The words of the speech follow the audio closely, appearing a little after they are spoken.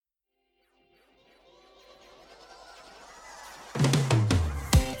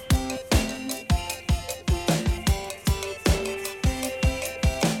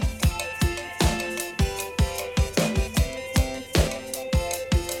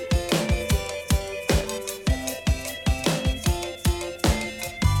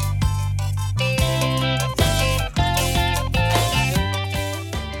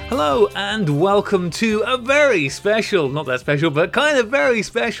Hello and welcome to a very special, not that special, but kind of very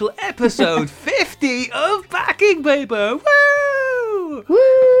special episode 50 of Backing Paper. Woo!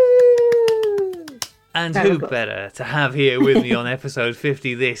 Woo! And who better to have here with me on episode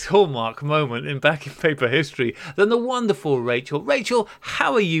 50, this hallmark moment in Backing Paper history, than the wonderful Rachel. Rachel,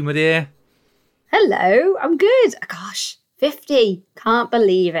 how are you, my dear? Hello, I'm good. Gosh, 50. Can't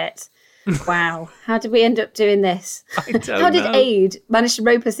believe it. Wow. How did we end up doing this? I don't How did know. Aid manage to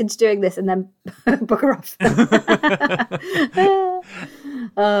rope us into doing this and then bugger off?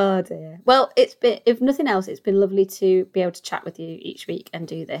 Oh dear. Well, it's been, if nothing else, it's been lovely to be able to chat with you each week and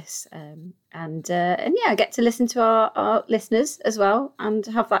do this. And yeah, get to listen to our listeners as well and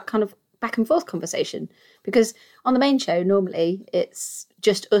have that kind of back and forth conversation. Because on the main show, normally it's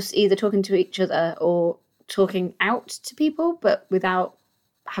just us either talking to each other or talking out to people, but without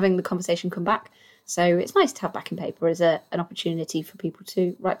having the conversation come back. So it's nice to have Backing Paper as an opportunity for people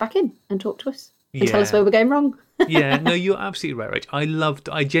to write back in and talk to us and tell us where we're going wrong. Yeah, no, you're absolutely right, Rach.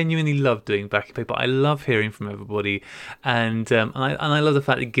 I genuinely love doing Backing Paper. I love hearing from everybody, and I love the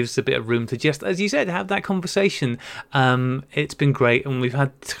fact it gives a bit of room to just, as you said, have that conversation. It's been great, and we've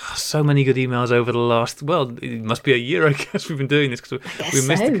had so many good emails over the last, well, it must be a year, I guess, we've been doing this because we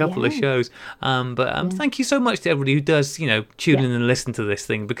missed a couple of shows. But thank you so much to everybody who does, tune in and listen to this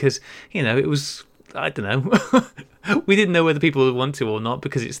thing, because it was, I don't know, we didn't know whether people would want to or not,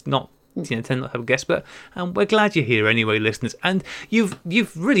 because it's not. Tend not to have a guest, but we're glad you're here anyway, listeners. And you've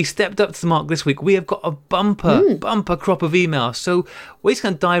really stepped up to the mark this week. We have got a bumper crop of emails, so we're just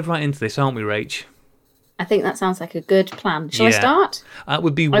going to dive right into this, aren't we, Rach? I think that sounds like a good plan. Shall I start? That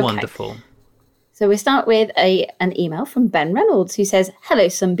would be wonderful. So we start with an email from Ben Reynolds, who says, "Hello,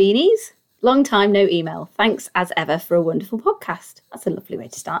 Sunbeanies. Long time no email. Thanks as ever for a wonderful podcast." That's a lovely way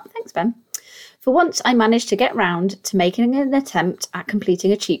to start. Thanks, Ben. "For once, I managed to get round to making an attempt at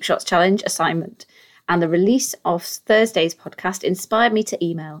completing a Cheap Shots Challenge assignment, and the release of Thursday's podcast inspired me to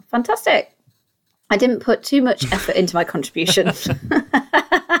email. Fantastic. I didn't put too much effort into my contribution."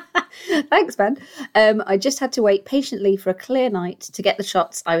 Thanks, Ben. "I just had to wait patiently for a clear night to get the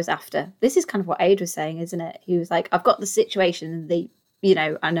shots I was after." This is kind of what Aid was saying, isn't it? He was like, I've got the situation, and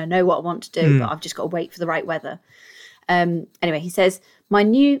I know what I want to do, but I've just got to wait for the right weather. Anyway, he says, "My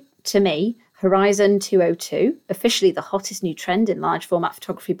new to me Horizon 202, officially the hottest new trend in large format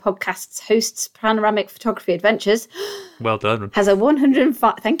photography podcasts, hosts panoramic photography adventures." Well done. "Has a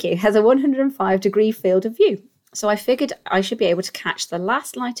 105-degree field of view. So I figured I should be able to catch the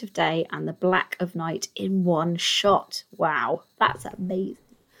last light of day and the black of night in one shot." Wow, that's amazing.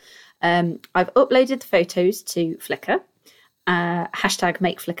 "I've uploaded the photos to Flickr. Hashtag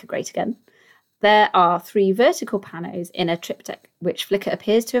make Flickr great again. There are 3 vertical panos in a triptych, which Flickr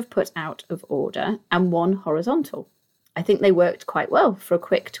appears to have put out of order, and 1 horizontal. I think they worked quite well for a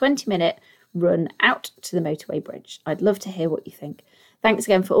quick 20-minute run out to the motorway bridge. I'd love to hear what you think. Thanks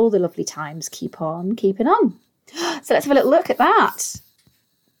again for all the lovely times. Keep on keeping on." So let's have a little look at that.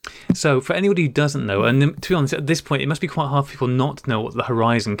 So for anybody who doesn't know, and to be honest, at this point, it must be quite hard for people not to know what the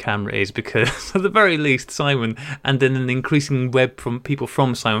Horizon camera is, because at the very least, Simon and then an increasing web from people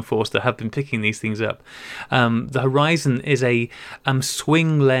from Simon Forster have been picking these things up. The Horizon is a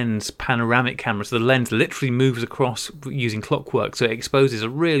swing lens panoramic camera. So the lens literally moves across using clockwork. So it exposes a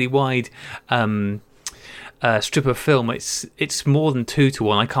really wide strip of film. It's more than 2 to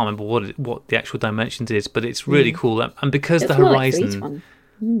 1. I can't remember what the actual dimensions is, but it's really cool. And because the Horizon... Like 3 to 1.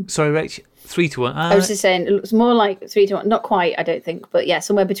 Sorry, Rach, 3 to 1. I was just saying, it looks more like 3 to 1. Not quite, I don't think, but yeah,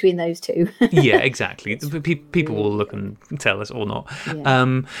 somewhere between those two. Yeah, exactly. People will look and tell us or not.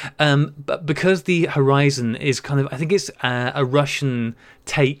 Yeah. But because the Horizon is kind of, I think it's a Russian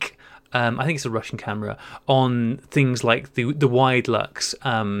take. I think it's a Russian camera on things like the wide lux.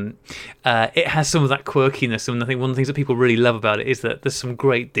 It has some of that quirkiness, and I think one of the things that people really love about it is that there's some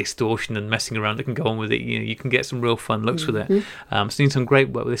great distortion and messing around that can go on with it. You can get some real fun looks with it. So doing some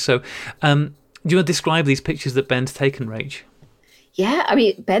great work with this. So, do you want to describe these pictures that Ben's taken, Rach? Yeah, I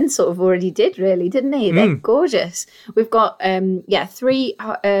mean, Ben sort of already did, really, didn't he? They're gorgeous. We've got 3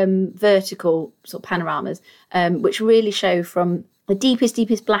 vertical sort of panoramas, which really show from the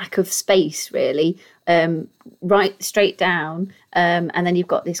deepest black of space, really, right straight down. And then you've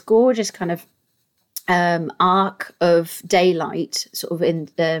got this gorgeous kind of arc of daylight, sort of in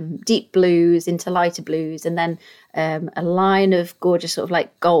deep blues into lighter blues, and then a line of gorgeous sort of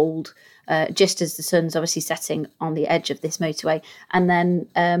like gold, just as the sun's obviously setting on the edge of this motorway. And then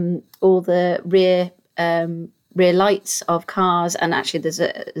all the rear lights of cars, and actually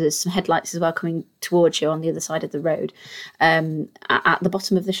there's some headlights as well coming towards you on the other side of the road, at the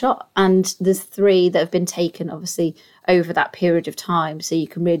bottom of the shot. And there's 3 that have been taken, obviously, over that period of time. So you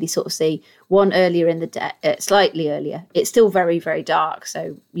can really sort of see one earlier in the day, slightly earlier. It's still very, very dark.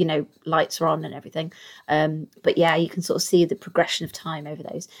 So, lights are on and everything. But yeah, you can sort of see the progression of time over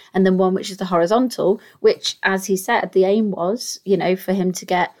those. And then one, which is the horizontal, which, as he said, the aim was, for him to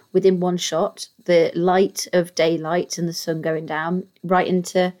get within one shot, the light of daylight and the sun going down right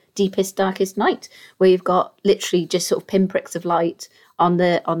into deepest, darkest night, where you've got literally just sort of pinpricks of light on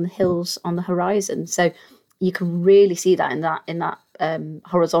the hills on the horizon. So you can really see that in that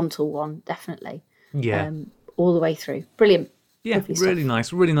horizontal one, definitely. Yeah. All the way through. Brilliant. Yeah, really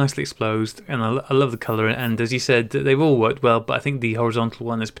nice, really nicely exposed, and I love the colour. And as you said, they've all worked well, but I think the horizontal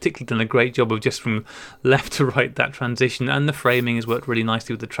one has particularly done a great job of just from left to right, that transition, and the framing has worked really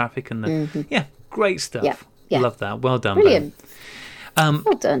nicely with the traffic and the great stuff. Yeah. Love that. Well done, brilliant. Ben.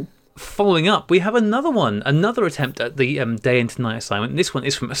 Well done. Following up, we have another attempt at the day into night assignment. This one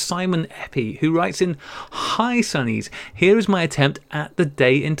is from Simon Eppie, who writes in, "Hi Sunnies, here is my attempt at the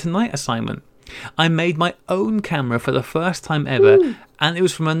day into night assignment. I made my own camera for the first time ever, and it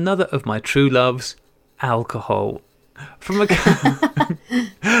was from another of my true loves, alcohol. From a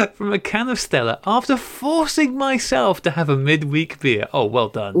can of Stella, after forcing myself to have a midweek beer." Oh, well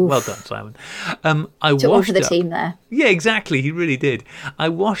done. Oof. Well done, Simon. I took washed one for the up. team there. Yeah, exactly. He really did. I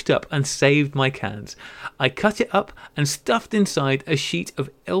washed up and saved my cans. I cut it up and stuffed inside a sheet of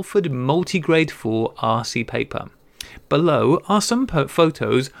Ilford Multigrade 4 RC paper. Below are some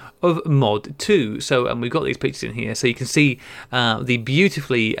photos of Mod 2. So we've got these pictures in here, so you can see the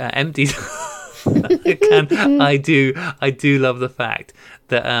beautifully emptied can. I do love the fact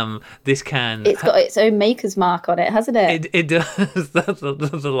that this can... It's got its own maker's mark on it, hasn't it? It does. That's a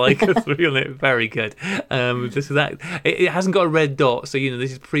Leica 3 on it. Very good. Just that it hasn't got a red dot, so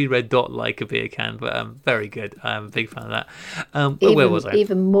this is pre-red dot Leica beer can, but very good. I'm a big fan of that. But where was I?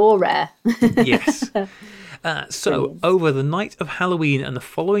 Even more rare. Yes. So, over the night of Halloween and the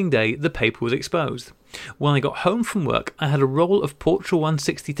following day, the paper was exposed. When I got home from work, I had a roll of Portra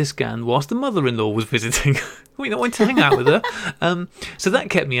 160 to scan whilst the mother-in-law was visiting. We went to hang out with her. So that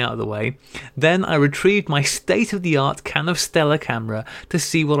kept me out of the way. Then I retrieved my state-of-the-art can of Stella camera to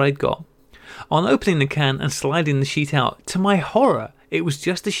see what I'd got. On opening the can and sliding the sheet out, to my horror, it was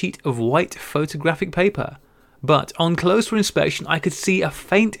just a sheet of white photographic paper. But on closer inspection, I could see a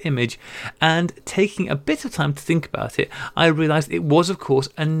faint image, and taking a bit of time to think about it, I realised it was, of course,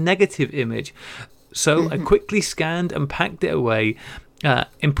 a negative image. So I quickly scanned and packed it away,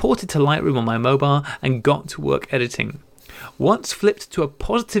 imported to Lightroom on my mobile, and got to work editing. Once flipped to a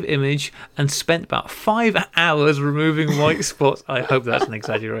positive image and spent about 5 hours removing white spots, I hope that's an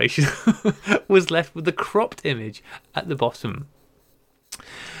exaggeration, was left with the cropped image at the bottom.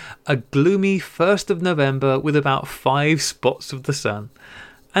 A gloomy 1st of November with about 5 spots of the sun.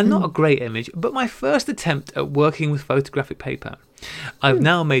 And not a great image, but my first attempt at working with photographic paper. I've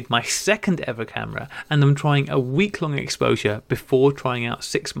now made my second ever camera, and I'm trying a week-long exposure before trying out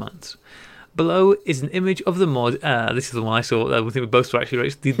 6 months. Below is an image of the mod. This is the one I saw. I think we both saw actually.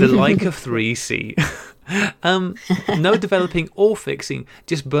 Right? The Leica 3C. No developing or fixing,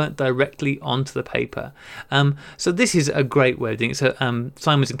 just burnt directly onto the paper. So this is a great way of doing it. So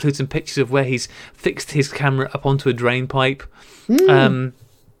Simon's included some pictures of where he's fixed his camera up onto a drain pipe.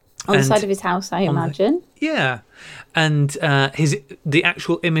 On the side of his house, I imagine. Yeah. And the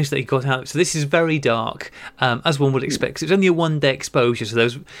actual image that he got out. So this is very dark, as one would expect. 'Cause it was only a one-day exposure, so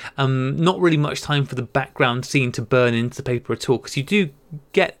there's not really much time for the background scene to burn into the paper at all. Because you do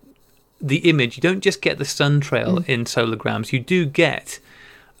get the image. You don't just get the sun trail in Solargrams. You do get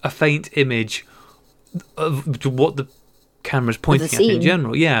a faint image of what the camera's pointing at in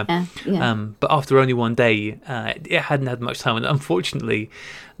general. Yeah. But after only one day, it hadn't had much time. And unfortunately,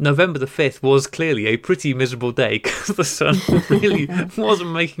 November the 5th was clearly a pretty miserable day because the sun really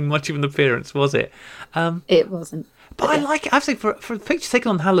wasn't making much of an appearance, was it? It wasn't. But I like it. I have to say, for a picture taken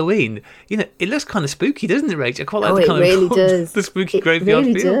on Halloween, it looks kind of spooky, doesn't it, Rach? I quite like the kind really of does. the spooky graveyard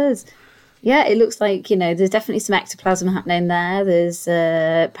feel. It really does. Yeah, it looks like, there's definitely some ectoplasm happening there. There's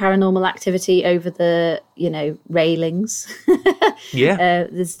paranormal activity over the, railings. Yeah.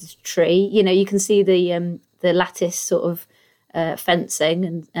 There's this tree. You can see the lattice sort of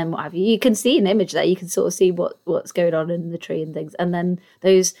fencing and what have you. You can see an image there. You can sort of see what's going on in the tree and things. And then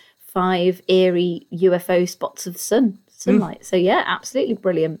those 5 eerie UFO spots of sunlight. So, yeah, absolutely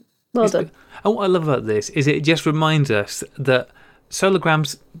brilliant. Well done. And what I love about this is it just reminds us that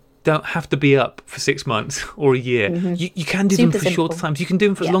Solargrams don't have to be up for 6 months or a year. You can do them for shorter times. You can do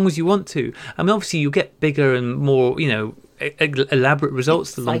them for as long as you want to. I mean, obviously, you'll get bigger and more, elaborate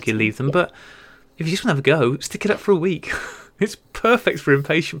results the longer you leave them. But if you just want to have a go, stick it up for a week. It's perfect for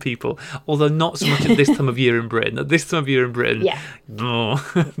impatient people, although not so much at this time of year in Britain. At this time of year in Britain, Yeah. no.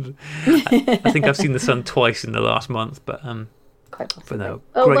 I think I've seen the sun twice in the last month, but Quite possibly. no,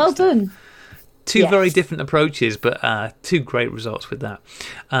 Oh, great well stuff. done. Two Yes. very different approaches, but two great results with that.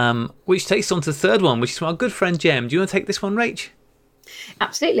 Which takes us on to the third one, which is from our good friend Jem. Do you want to take this one, Rach?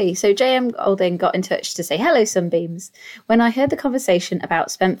 Absolutely. So JM Golding got in touch to say, hello, Sunbeams. When I heard the conversation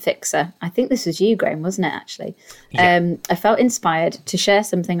about Spent Fixer, I think this was you, Graham, wasn't it, actually? Yeah. I felt inspired to share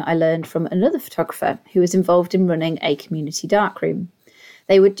something I learned from another photographer who was involved in running a community darkroom.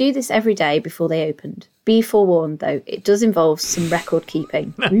 They would do this every day before they opened. Be forewarned, though, it does involve some record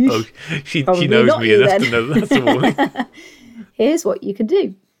keeping. Oh, she Probably knows not me you, enough then. to know that's a warning. Here's what you can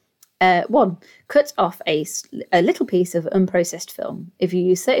do. 1. Cut off a little piece of unprocessed film. If you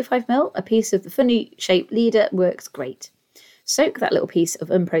use 35mm, a piece of the funny shaped leader works great. Soak that little piece of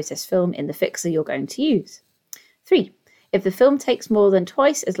unprocessed film in the fixer you're going to use. 3. If the film takes more than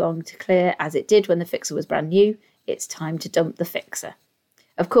twice as long to clear as it did when the fixer was brand new, it's time to dump the fixer.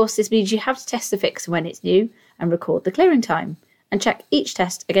 Of course, this means you have to test the fixer when it's new and record the clearing time, and check each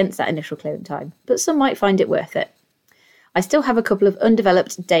test against that initial clearing time, but some might find it worth it. I still have a couple of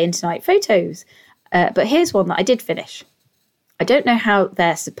undeveloped day and night photos, but here's one that I did finish. I don't know how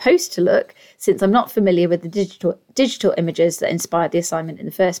they're supposed to look since I'm not familiar with the digital images that inspired the assignment in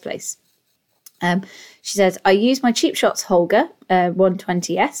the first place. She says, I use my Cheap Shots Holga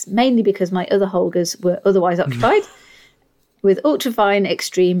 120S mainly because my other Holgas were otherwise occupied with ultrafine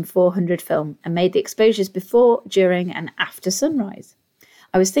extreme 400 film and made the exposures before, during and after sunrise.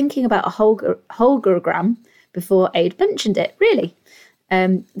 I was thinking about a Holgogram before Aid mentioned it, really.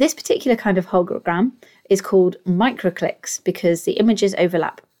 This particular kind of Holgogram is called microclicks because the images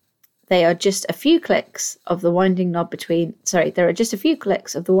overlap. There are just a few clicks of the winding knob between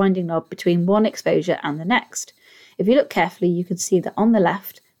one exposure and the next. If you look carefully, you can see that on the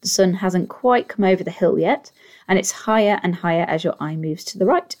left, the sun hasn't quite come over the hill yet, and it's higher and higher as your eye moves to the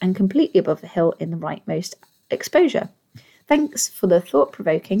right and completely above the hill in the rightmost exposure. Thanks for the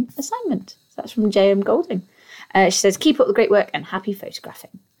thought-provoking assignment. That's from J.M. Golding. She says, keep up the great work and happy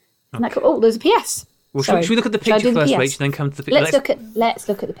photographing. And that there's a PS. Well, Sorry. should we look at the Shall I picture do the first, PS? Rach, and then come to the picture? Let's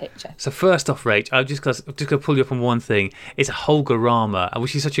look at the picture. So first off, Rach, I'm just going to pull you up on one thing. It's a Holgarama,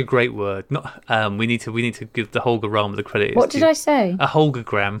 which is such a great word. Not we need to give the Holgarama the credit. What did I say? A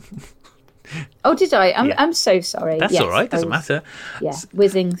Holgogram. Oh, did I? Yeah. I'm so sorry. That's Yes, all right. I Doesn't was- matter. Yeah,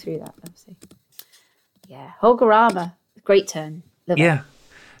 whizzing through that. Let's see. Yeah, Holgarama. Great turn. Love it. Yeah.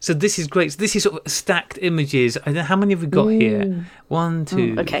 So this is great. So this is sort of stacked images. I don't know how many have we got here. 1,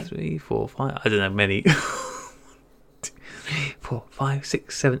 2, okay. 3, 4, 5. I don't know many. 4, 5,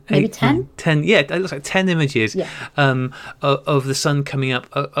 6, 7, 8, Maybe 10? 9, 10. Yeah, it looks like 10 images Yeah. of the sun coming up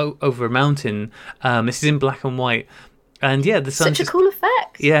over a mountain. This is in black and white. And yeah, the sun Such a cool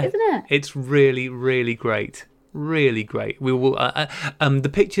effect, yeah, isn't it? It's really, really great. Really great. We will. The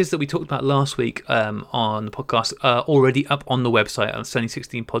pictures that we talked about last week on the podcast are already up on the website on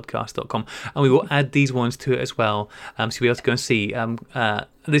sunny16podcast.com, and we will add these ones to it as well, so you'll be able to go and see.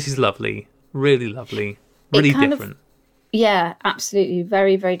 This is lovely, really lovely, really kind of- different. Yeah, absolutely.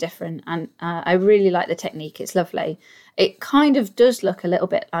 Very, very different. And I really like the technique. It's lovely. It kind of does look a little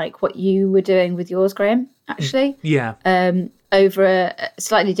bit like what you were doing with yours, Graham, actually. Yeah. Over a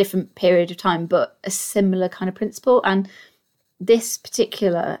slightly different period of time, but a similar kind of principle. And this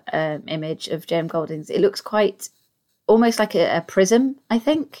particular image of J.M. Golding's, it looks quite almost like a prism, I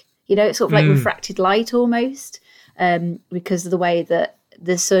think. You know, it's sort of like refracted light almost, because of the way that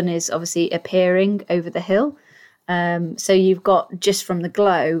the sun is obviously appearing over the hill. So you've got just from the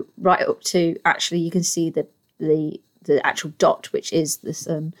glow right up to actually you can see the actual dot, which is the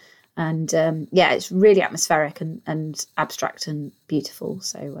sun. And yeah, it's really atmospheric and abstract and beautiful.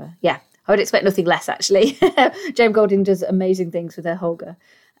 So yeah, I would expect nothing less, actually. J.M. Golding does amazing things with her Holga.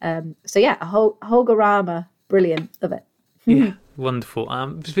 So yeah, a Holgarama, brilliant, love it. Yeah, wonderful.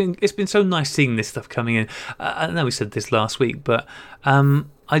 It's been so nice seeing this stuff coming in. I know we said this last week, but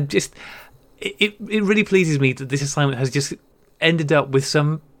it really pleases me that this assignment has just ended up with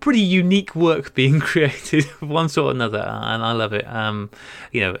some pretty unique work being created of one sort or another, and I love it.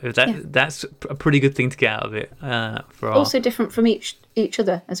 That's a pretty good thing to get out of it. Also different from each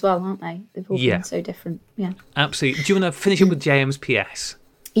other as well, aren't they? They've all been so different. Yeah, absolutely. Do you want to finish up with JM's PS?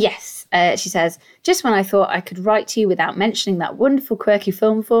 Yes. She says, just when I thought I could write to you without mentioning that wonderful quirky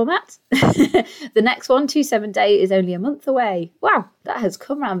film format, the next 127 day is only a month away. Wow, that has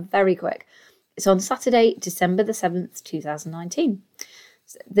come around very quick. It's on Saturday, December the 7th, 2019.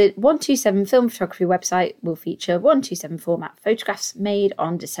 The 127 Film Photography website will feature 127 format photographs made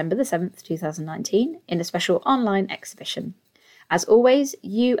on December the 7th, 2019 in a special online exhibition. As always,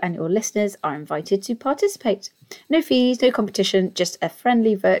 you and your listeners are invited to participate. No fees, no competition, just a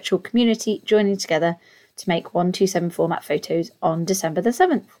friendly virtual community joining together to make 127 format photos on December the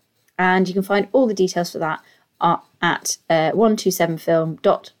 7th. And you can find all the details for that at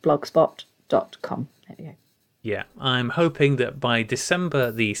 127film.blogspot.com. There we go. Yeah, I'm hoping that by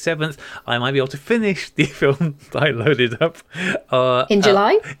December the 7th, I might be able to finish the film that I loaded up. In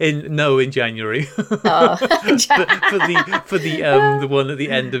July? In January. Oh, for the one at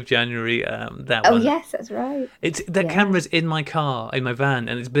the end of January. That one. Oh, yes, that's right. Camera's in my car, in my van,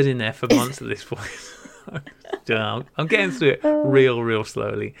 and it's been in there for months at this point. I'm getting through it real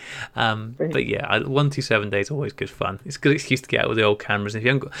slowly. But yeah, 127 days is always good fun. It's a good excuse to get out with the old cameras. If you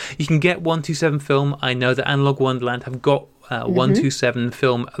haven't got, you can get 127 film. I know that Analog Wonderland have got 127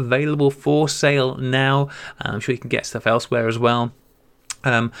 film available for sale now. I'm sure you can get stuff elsewhere as well.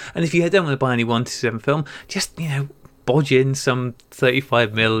 And if you don't want to buy any 127 film, just bodge in some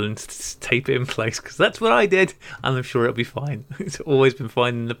 35mm and tape it in place, because that's what I did, and I'm sure it'll be fine. It's always been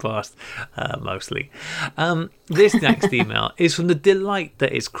fine in the past, mostly. This next email is from the delight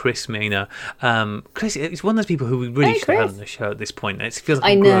that is Chris Mina. Chris is one of those people who we really should have on the show at this point. It feels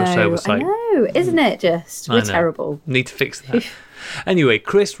like a gross oversight. I know, isn't it just? We're terrible. Need to fix that. Anyway,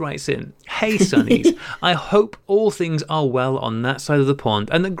 Chris writes in, "Hey Sonnies, I hope all things are well on that side of the pond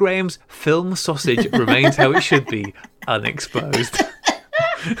and that Graham's film sausage remains how it should be, unexposed."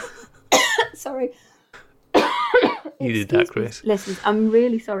 Sorry. You did that, Chris. Listen, I'm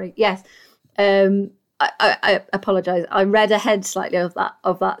really sorry. Yes. I apologise. I read ahead slightly of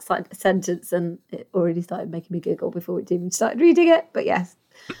that sentence, and it already started making me giggle before we even started reading it. But yes.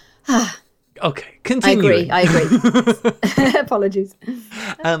 Okay, continuing. I agree. Apologies.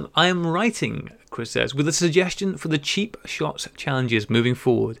 I am writing, Chris says, with a suggestion for the cheap shots challenges moving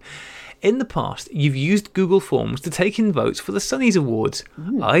forward. In the past, you've used Google Forms to take in votes for the Sonnies Awards.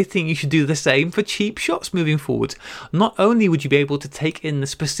 I think you should do the same for cheap shots moving forward. Not only would you be able to take in the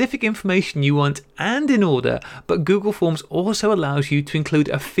specific information you want and in order, but Google Forms also allows you to include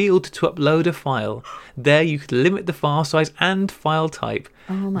a field to upload a file. There you could limit the file size and file type.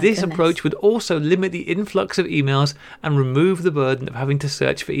 This approach would also limit the influx of emails and remove the burden of having to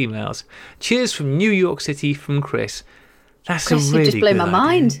search for emails. Cheers from New York City, from Chris. That's Chris, a really you just blew my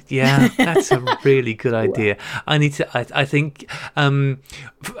mind. Yeah, that's a really good idea. I need to. I think.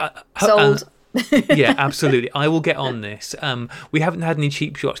 Sold. Yeah, absolutely. I will get on this. We haven't had any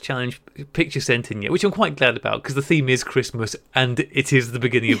cheap shots challenge pictures sent in yet, which I'm quite glad about, because the theme is Christmas and it is the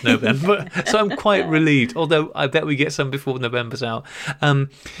beginning of November. So I'm quite relieved, although I bet we get some before November's out.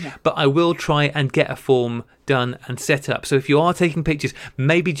 But I will try and get a form done and set up. So if you are taking pictures,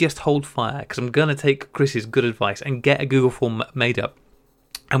 maybe just hold fire, because I'm going to take Chris's good advice and get a Google form made up.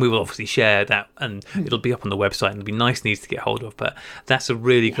 And we will obviously share that, and it'll be up on the website, and it'll be nice and easy to get hold of. But that's a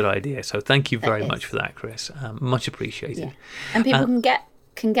really good idea. So thank you very much for that, Chris. Much appreciated. Yeah. And people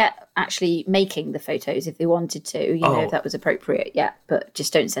can get actually making the photos if they wanted to, if that was appropriate. Yeah, but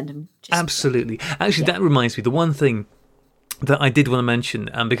just don't send them. Absolutely. Actually, that reminds me, the one thing that I did want to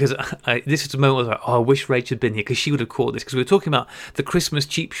mention, because this is a moment where I wish Rach had been here, because she would have caught this, because we were talking about the Christmas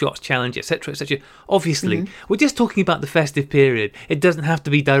cheap shots challenge, etc., etc. Obviously, we're just talking about the festive period. It doesn't have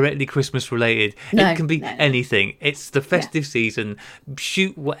to be directly Christmas related. It can be anything. It's the festive season.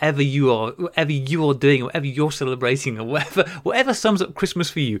 Shoot whatever you are doing, whatever you're celebrating, or whatever sums up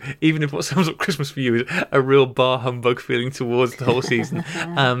Christmas for you. Even if what sums up Christmas for you is a real bar humbug feeling towards the whole season.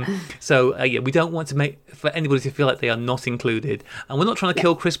 We don't want to make for anybody to feel like they are not included. And we're not trying to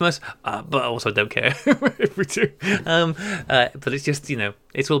kill Christmas, but I also don't care if we do. But it's just,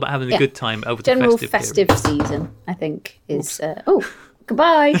 it's all about having a good time over general the festive season, I think, is...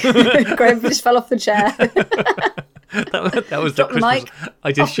 goodbye. Graham just fell off the chair. that was the Christmas.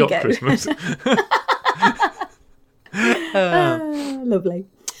 I just shot Christmas. Lovely.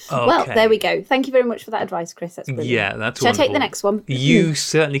 Okay. Well, there we go. Thank you very much for that advice, Chris. That's brilliant. Yeah, that's wonderful. Shall I take the next one? You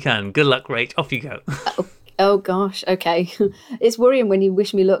certainly can. Good luck, Rach. Off you go. Oh gosh, okay. It's worrying when you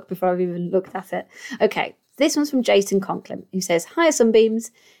wish me luck before I've even looked at it. Okay, this one's from Jason Conklin, who says, "Hi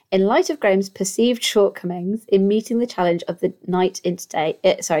Sunbeams. In light of Graham's perceived shortcomings in meeting the challenge of the Night into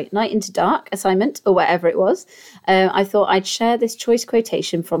Dark assignment, or whatever it was, I thought I'd share this choice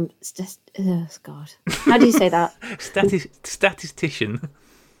quotation from God. How do you say that? Statistician.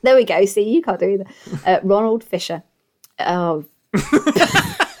 There we go. See, you can't do either. Ronald Fisher. Oh.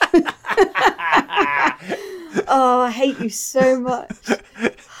 Oh, I hate you so much. Do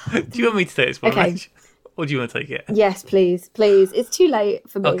you want me to say this one? Okay. Or do you want to take it? Yes, please, please. It's too late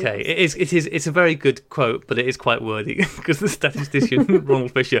for me. Okay, it's a very good quote, but it is quite wordy because the statistician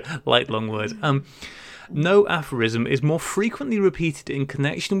Ronald Fisher liked long words. No aphorism is more frequently repeated in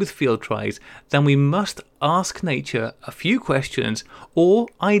connection with field trials than we must ask nature a few questions, or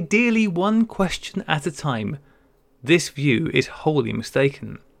ideally one question at a time. This view is wholly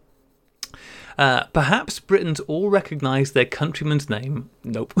mistaken. Perhaps Britons all recognise their countryman's name.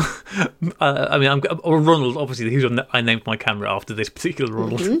 Nope. Or Ronald, obviously, I named my camera after this particular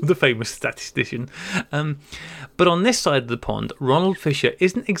Ronald, the famous statistician. But on this side of the pond, Ronald Fisher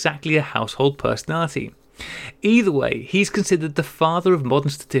isn't exactly a household personality. Either way, he's considered the father of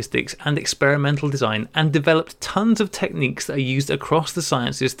modern statistics and experimental design, and developed tons of techniques that are used across the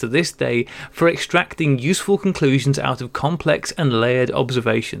sciences to this day for extracting useful conclusions out of complex and layered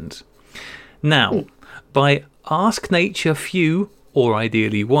observations. Now, by ask nature few, or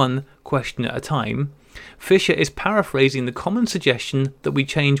ideally one, question at a time, Fisher is paraphrasing the common suggestion that we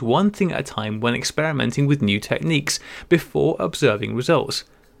change one thing at a time when experimenting with new techniques before observing results.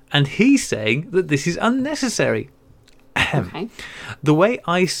 And he's saying that this is unnecessary. Okay. The way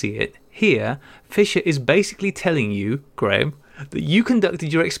I see it, here, Fisher is basically telling you, Graham, that you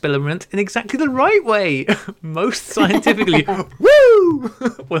conducted your experiment in exactly the right way. Most scientifically. Woo!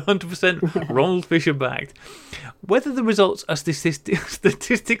 100% Ronald Fisher backed. Whether the results are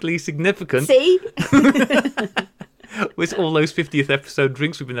statistically significant... See? With all those 50th episode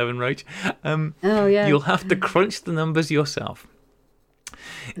drinks we've been having, Rach, yeah. you'll have to crunch the numbers yourself.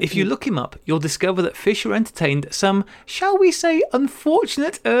 If you look him up, you'll discover that Fisher entertained some, shall we say,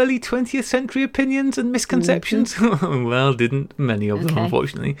 unfortunate early 20th century opinions and misconceptions. Well, didn't many of them,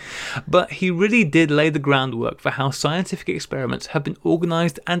 unfortunately. But he really did lay the groundwork for how scientific experiments have been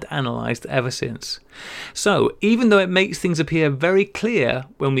organised and analysed ever since. So, even though it makes things appear very clear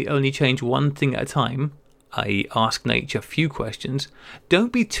when we only change one thing at a time, i.e. ask nature few questions,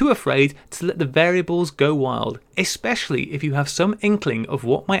 don't be too afraid to let the variables go wild, especially if you have some inkling of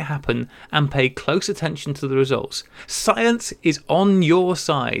what might happen and pay close attention to the results. Science is on your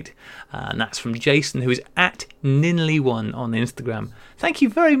side. And that's from Jason, who is at Ninley1 on Instagram. Thank you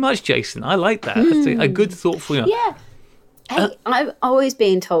very much, Jason. I like that. That's a good, thoughtful... Yeah. Hey, I've always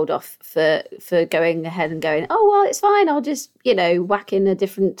been told off for going ahead and going, oh, well, it's fine. I'll just, whack in a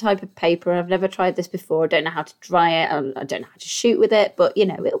different type of paper. I've never tried this before. I don't know how to dry it. I don't know how to shoot with it, but,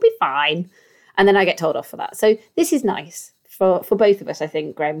 it'll be fine. And then I get told off for that. So this is nice for both of us, I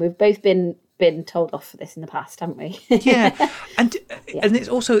think, Graham. We've both been told off for this in the past, haven't we? Yeah. And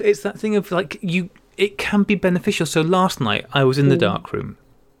it's that thing of like it can be beneficial. So last night I was in the dark room.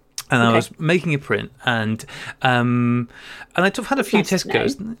 And I was making a print, and I had a few test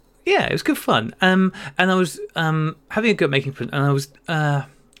goes. Yeah, it was good fun. And I was having a go at making a print, and I was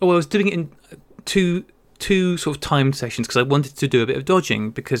doing it in two sort of timed sessions because I wanted to do a bit of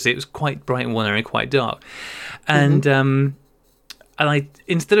dodging because it was quite bright in one area, quite dark, and I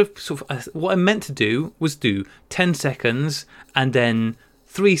instead of what I meant to do was do 10 seconds and then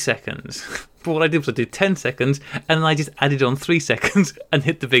 3 seconds. But what I did was I did 10 seconds and then I just added on 3 seconds and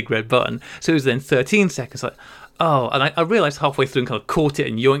hit the big red button. So it was then 13 seconds. And I realised halfway through and kind of caught it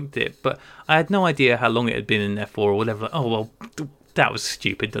and yoinked it, but I had no idea how long it had been in there for or whatever. Like, oh, well, that was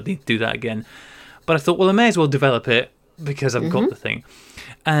stupid. I need to do that again. But I thought, well, I may as well develop it because I've got the thing.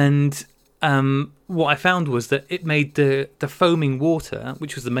 And what I found was that it made the foaming water,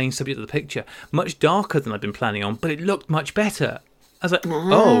 which was the main subject of the picture, much darker than I'd been planning on, but it looked much better. I was like,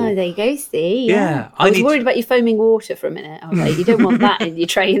 oh. There you go, see. Yeah. I was worried about you foaming water for a minute. I was like, you don't want that in your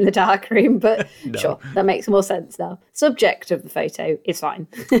tray in the dark room, but no. Sure, that makes more sense now. Subject of the photo is fine.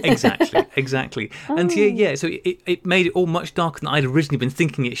 Exactly. And so it made it all much darker than I'd originally been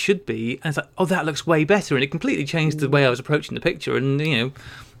thinking it should be. And it's like, oh, that looks way better. And it completely changed the way I was approaching the picture. And,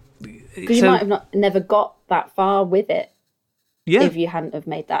 because you might have never got that far with it if you hadn't have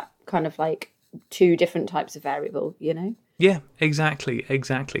made that kind of like two different types of variable, Yeah, exactly.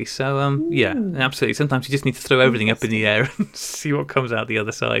 So, absolutely. Sometimes you just need to throw everything up in the air and see what comes out the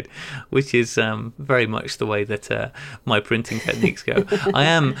other side, which is very much the way that my printing techniques go. I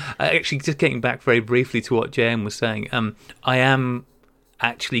am actually just getting back very briefly to what JM was saying. I am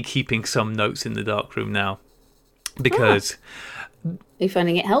actually keeping some notes in the darkroom now because... Are you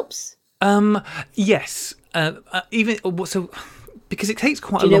finding it helps? Yes. Because it takes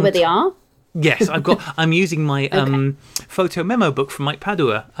quite a long time. Do you know where they are? Yes, I'm using my photo memo book from Mike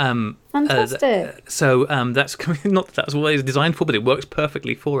Padua. Fantastic. So that's not that what it's designed for, but it works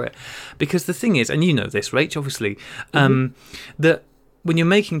perfectly for it. Because the thing is, and you know this, Rach, obviously, that when you're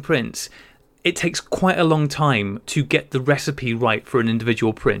making prints, it takes quite a long time to get the recipe right for an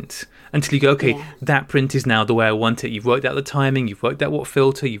individual print until you go, okay, that print is now the way I want it. You've worked out the timing, you've worked out what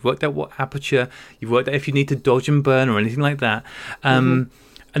filter, you've worked out what aperture, you've worked out if you need to dodge and burn or anything like that. And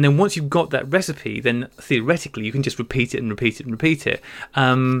then once you've got that recipe, then theoretically you can just repeat it and repeat it and repeat it.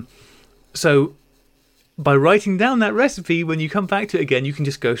 So by writing down that recipe, when you come back to it again, you can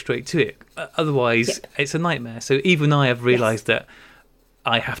just go straight to it. Otherwise, it's a nightmare. So even I have realised that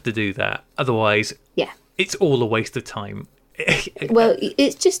I have to do that. Otherwise, it's all a waste of time. Well,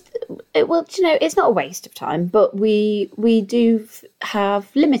 it's just, it's not a waste of time, but we do have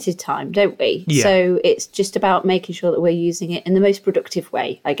limited time, don't we? Yeah. So it's just about making sure that we're using it in the most productive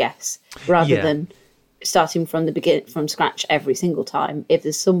way, I guess, rather than starting from the beginning, from scratch every single time. If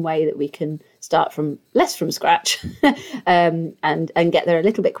there's some way that we can start from less from scratch and get there a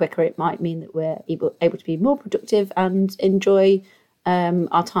little bit quicker, it might mean that we're able to be more productive and enjoy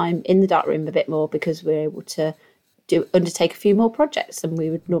our time in the dark room a bit more, because we're able to undertake a few more projects than we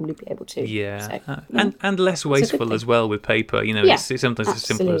would normally be able to. And less wasteful as well with paper. It's sometimes as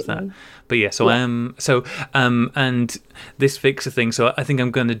simple as that. But and this fixer thing, so I think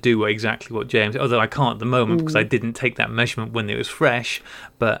I'm going to do exactly what James, although I can't at the moment because I didn't take that measurement when it was fresh,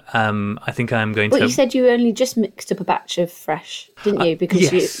 but I think I'm going to... Well, you said you only just mixed up a batch of fresh, didn't you?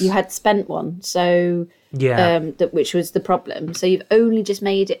 Because you had spent one, so which was the problem. So you've only just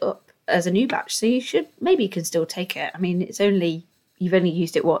made it up as a new batch, so you can still take it. I mean, you've only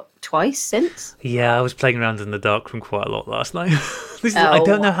used it twice since. I was playing around in the darkroom quite a lot last night. I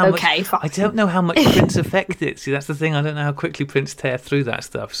don't know how much I don't know how much prints affect it. See, that's the thing, I don't know how quickly prints tear through that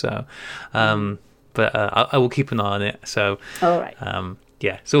stuff, so but I will keep an eye on it. So all right.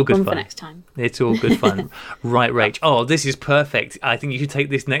 It's all good fun for next time. It's all good fun. Right, Rach. Oh, this is perfect. I think you should take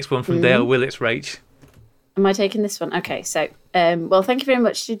this next one from Dale Willits, Rach. Am I taking this one? Okay, so, well, thank you very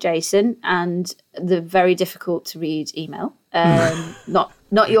much to Jason and the very difficult to read email.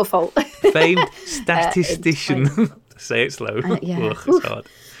 Not your fault. Famed statistician. Say it slow. It's hard.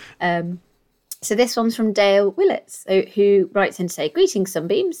 So this one's from Dale Willits, who writes in to say, "Greetings,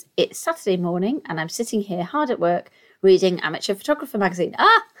 Sunbeams. It's Saturday morning and I'm sitting here hard at work reading Amateur Photographer magazine.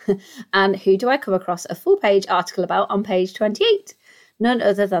 And who do I come across a full-page article about on page 28? None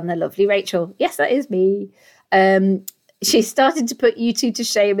other than the lovely Rachel. Yes, that is me. She started to put you two to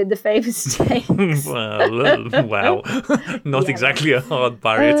shame in the famous takes." Wow. Not exactly a hard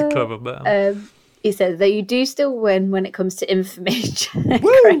barrier to cover. But he said, "Though you do still win when it comes to information."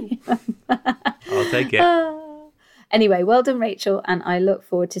 I'll take it. Anyway, well done, Rachel. And I look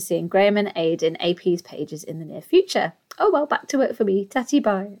forward to seeing Graham and Aid in AP's pages in the near future. Oh, well, back to work for me. Tatty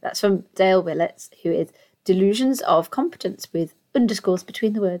bye. That's from Dale Willits, who is Delusions of Competence with underscores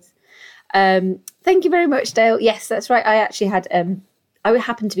between the words. Thank you very much, Dale. Yes, that's right. I actually had I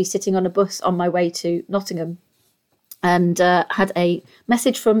happened to be sitting on a bus on my way to Nottingham and had a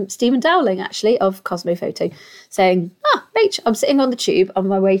message from Stephen Dowling, actually, of Cosmo Photo, saying, Rach, I'm sitting on the tube on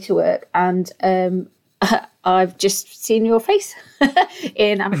my way to work and I've just seen your face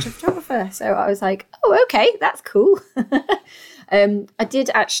in Amateur Photographer. So I was like, oh, okay, that's cool. I did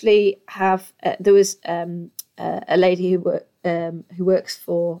actually have there was a lady who works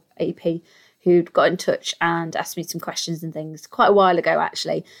for AP who'd got in touch and asked me some questions and things quite a while ago,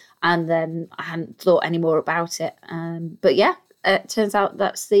 actually, and then I hadn't thought any more about it. But yeah, it turns out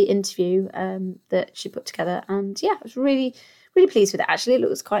that's the interview that she put together, and yeah, I was really pleased with it. Actually, it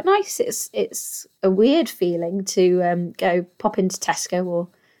looks quite nice. It's a weird feeling to go pop into Tesco or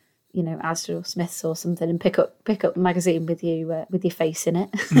Asda or Smiths or something and pick up a magazine with you with your face in it.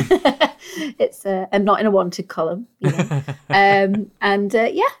 It's and not in a wanted column, it's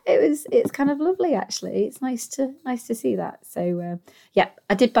kind of lovely, actually. It's nice to see that. So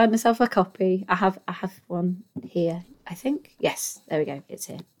I did buy myself a copy. I have one here, I think. Yes, there we go. It's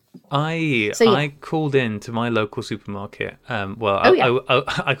here. I called in to my local supermarket.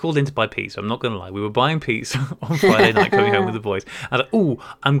 I called in to buy pizza. I'm not going to lie. We were buying pizza on Friday night coming home with the boys. I was like,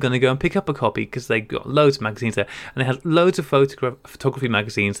 I'm going to go and pick up a copy because they got loads of magazines there. And they had loads of photography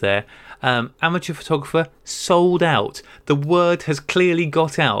magazines there. Amateur Photographer sold out. The word has clearly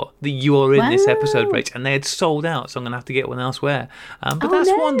got out that you are in this episode, Rach, and they had sold out, so I'm going to have to get one elsewhere. But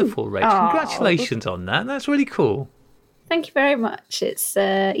wonderful, Rach. Congratulations on that. That's really cool. Thank you very much. It's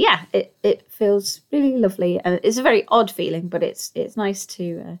it feels really lovely, and it's a very odd feeling, but it's nice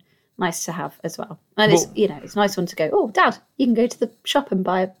to have as well. And it's a nice one to go, oh, Dad, you can go to the shop and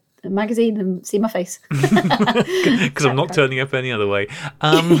buy a magazine and see my face because I'm not turning up any other way.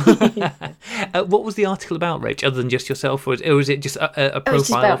 What was the article about, Rach? Other than just yourself, or was it just a profile? It was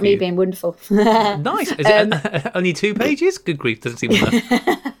just about me being wonderful. Nice. Is it only 2 pages? Good grief, doesn't seem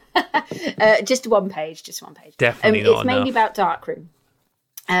enough. Just one page. Definitely not It's mainly enough. about Darkroom.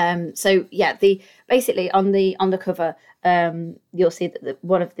 So yeah, basically on the cover, you'll see that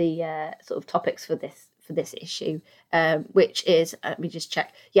one of the sort of topics for this issue, which is, let me just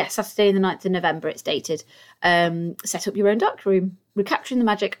check. Yeah, Saturday the 9th of November. It's dated. Set up your own darkroom, recapturing the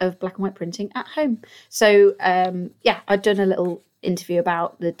magic of black and white printing at home. So yeah, I've done a little interview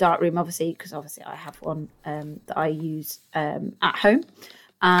about the darkroom, obviously, because I have one that I use at home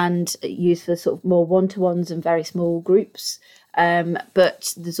and use for sort of more one-to-ones and very small groups.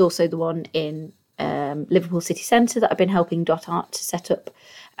 But there's also the one in Liverpool City Centre that I've been helping Dot Art to set up.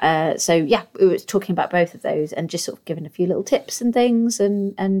 So yeah, we were talking about both of those and just sort of giving a few little tips and things,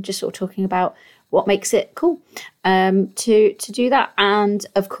 and just sort of talking about what makes it cool to do that. And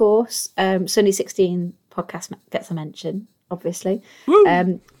of course, Sunny 16 podcast gets a mention, obviously,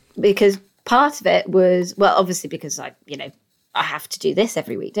 because part of it was, well, obviously because I have to do this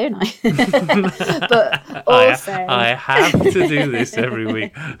every week, don't I? But also, I have to do this every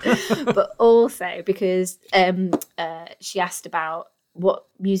week. But also because she asked about what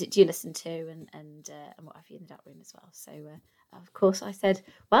music do you listen to and what have you in the dark room as well. So of course I said,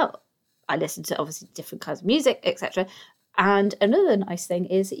 well, I listen to obviously different kinds of music, etc. And another nice thing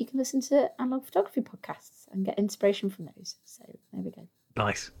is that you can listen to analog photography podcasts and get inspiration from those. So there we go.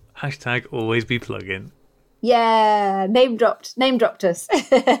 Nice. Hashtag always be plugging. Yeah, name dropped us.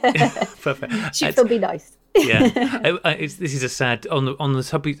 Perfect. Should feel be nice. Yeah, this is a sad on the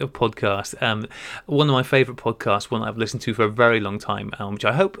subject of podcast. One of my favourite podcasts, one I've listened to for a very long time, which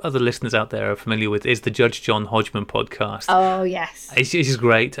I hope other listeners out there are familiar with, is the Judge John Hodgman podcast. Oh yes, it's just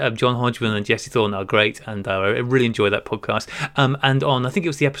great. John Hodgman and Jesse Thorne are great, and I really enjoy that podcast. And on, I think it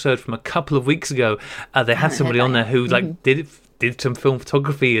was the episode from a couple of weeks ago, they had somebody on there who did some film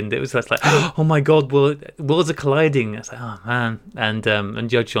photography, and it was just like, oh my god, worlds are colliding. It's like, oh man. And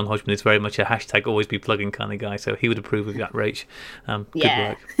Judge John Hodgman is very much a hashtag always be plugging kind of guy, so he would approve of that, Rach.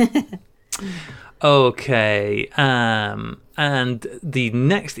 Good work. Okay, and the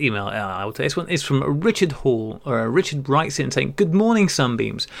next email I will take, this one is from Richard Hall. Richard writes in saying, "Good morning,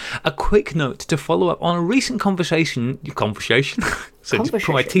 Sunbeams. A quick note to follow up on a recent conversation. So just put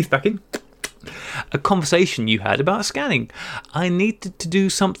my teeth back in. A conversation you had about scanning. I needed to do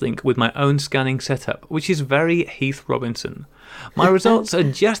something with my own scanning setup, which is very Heath Robinson. My results are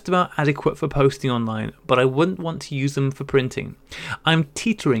just about adequate for posting online, but I wouldn't want to use them for printing. I'm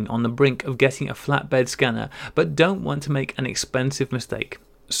teetering on the brink of getting a flatbed scanner, but don't want to make an expensive mistake.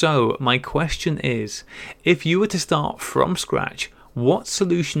 So, my question is, if you were to start from scratch, what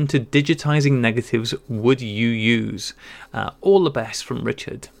solution to digitizing negatives would you use? All the best from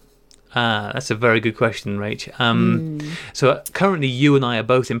Richard." That's a very good question, Rach. So currently you and I are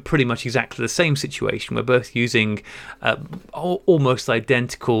both in pretty much exactly the same situation. We're both using almost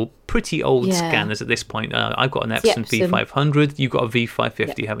identical, pretty old scanners at this point. I've got an Epson V500. You've got a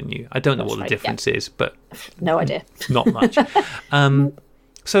V550, haven't you? I don't know what the difference is, but... No idea. Not much.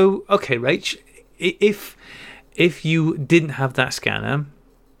 So, okay, Rach, if you didn't have that scanner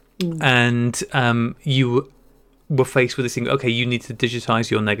and you were faced with this thing, okay, you need to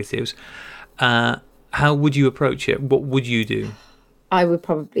digitize your negatives, how would you approach it? What would you do? I would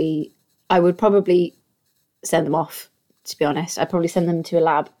probably send them off, to be honest. I'd probably send them to a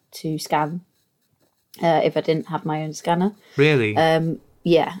lab to scan if I didn't have my own scanner. Really?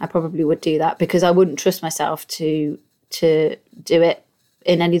 Yeah, I probably would do that because I wouldn't trust myself to do it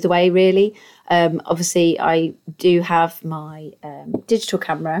in any other way, really. Obviously, I do have my digital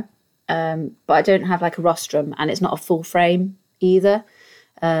camera, but I don't have like a rostrum, and it's not a full frame either.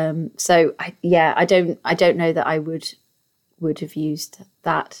 So I don't know that I would have used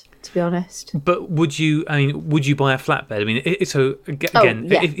that, to be honest. But would you buy a flatbed? I mean, so again,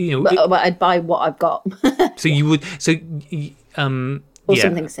 but I'd buy what I've got. So you would, or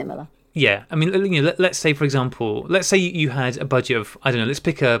something similar. Yeah, I mean, let's say, for example, you had a budget of, I don't know, let's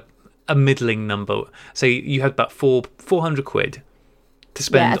pick a middling number. Say you had about 400 quid to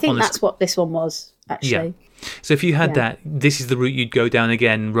spend. Yeah, I think that's what this one was, actually. Yeah. So if you had that, this is the route you'd go down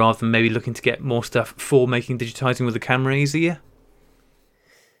again, rather than maybe looking to get more stuff for making digitizing with the camera easier?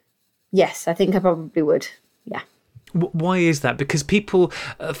 Yes, I think I probably would. Yeah. Why is that? Because people,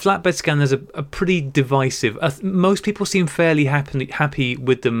 flatbed scanners are pretty divisive. Most people seem fairly happy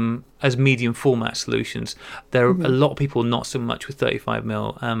with them as medium format solutions. There are a lot of people not so much with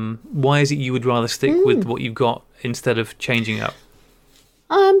 35mm. Why is it you would rather stick with what you've got instead of changing up?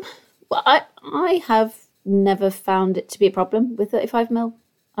 Well, I have never found it to be a problem with 35mm.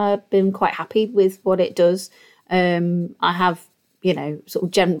 I've been quite happy with what it does. I have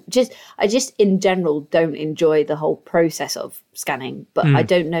sort of I just in general don't enjoy the whole process of scanning, but I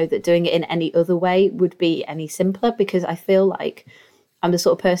don't know that doing it in any other way would be any simpler, because I feel like I'm the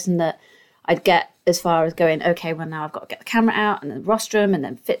sort of person that I'd get as far as going, okay, well, now I've got to get the camera out and the rostrum and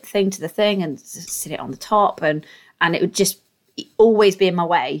then fit the thing to the thing and sit it on the top, and it would just always be in my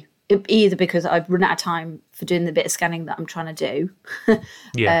way, either because I've run out of time for doing the bit of scanning that I'm trying to do,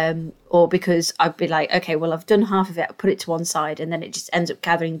 or because I'd be like, okay, well, I've done half of it, I'll put it to one side, and then it just ends up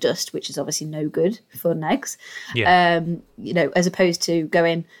gathering dust, which is obviously no good for negs. As opposed to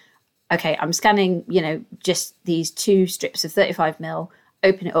going, okay, I'm scanning, just these 2 strips of 35mm,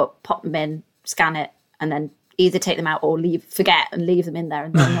 open it up, pop them in, scan it, and then either take them out or forget and leave them in there,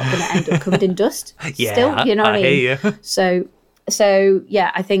 and they're not going to end up covered in dust. Still, you know what I mean? Hear you. So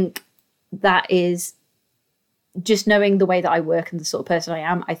yeah, I think that is just knowing the way that I work and the sort of person I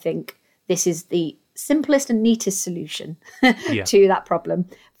am. I think this is the simplest and neatest solution to that problem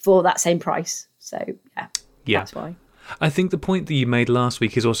for that same price. So yeah, that's why. I think the point that you made last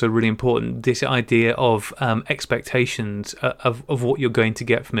week is also really important. This idea of expectations of what you're going to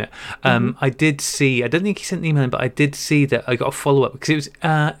get from it. I did see, I don't think he sent an email in, but I did see that I got a follow-up, because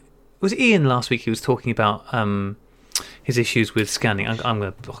it was Ian last week who was talking about his issues with scanning. I'm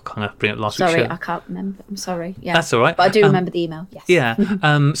going to bring up last week's show. Sorry, I can't remember. I'm sorry. Yeah, that's all right. But I do remember the email. Yes.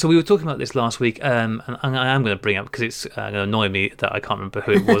 Yeah. So we were talking about this last week, and I am going to bring up, because it's going to annoy me that I can't remember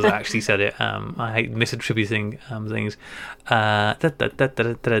who it was that actually said it. I hate misattributing things.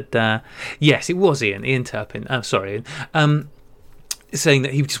 Yes, it was Ian Turpin. Sorry, Ian. Saying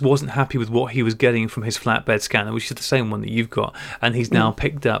that he just wasn't happy with what he was getting from his flatbed scanner, which is the same one that you've got, and he's now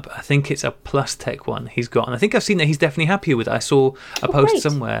picked up, I think it's a PlusTech one he's got, and I think I've seen that he's definitely happier with it. I saw a post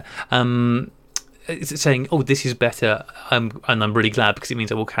somewhere it's saying, oh, this is better, and I'm really glad, because it means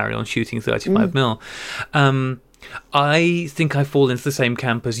I will carry on shooting 35mm. I think I fall into the same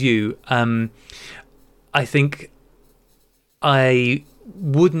camp as you. I think I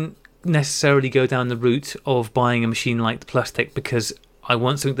wouldn't necessarily go down the route of buying a machine like the PlusTech, because I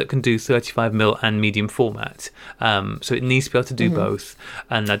want something that can do 35mm and medium format. So it needs to be able to do both,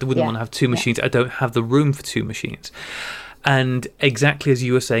 and I wouldn't want to have 2 machines. I don't have the room for 2 machines. And exactly as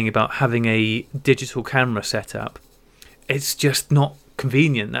you were saying about having a digital camera set up, it's just not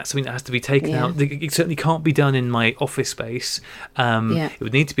convenient. That's something that has to be taken out. It certainly can't be done in my office space. It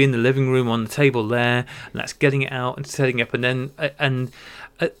would need to be in the living room on the table there, and that's getting it out and setting up, and then and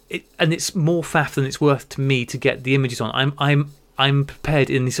it's more faff than it's worth to me to get the images on. I'm prepared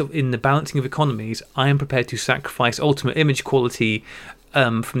in the balancing of economies. I am prepared to sacrifice ultimate image quality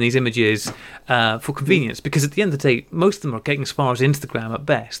from these images for convenience, because at the end of the day, most of them are getting as far as Instagram at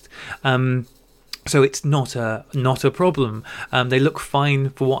best. So it's not a problem. They look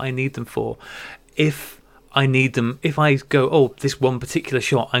fine for what I need them for. If I need them, if I go, oh, this one particular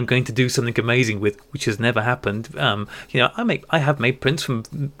shot I'm going to do something amazing with, which has never happened. I have made prints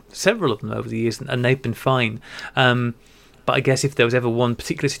from several of them over the years, and they've been fine. But I guess if there was ever one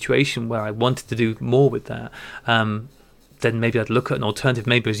particular situation where I wanted to do more with that, then maybe I'd look at an alternative.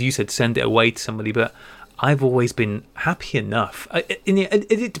 Maybe, as you said, send it away to somebody. But I've always been happy enough.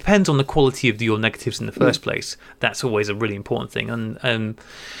 It depends on the quality of your negatives in the first place. That's always a really important thing, and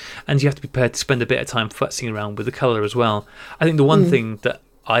you have to be prepared to spend a bit of time futzing around with the colour as well. I think the one thing that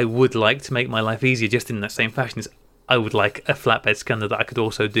I would like to make my life easier, just in that same fashion, is I would like a flatbed scanner that I could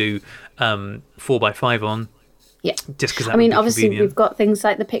also do 4x5 on. Yeah, just because obviously convenient. We've got things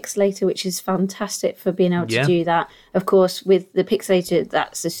like the Pixelator, which is fantastic for being able to do that. Of course, with the Pixelator,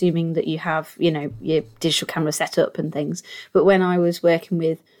 that's assuming that you have, your digital camera set up and things. But when I was working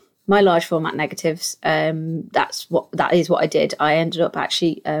with my large format negatives, that is what I did. I ended up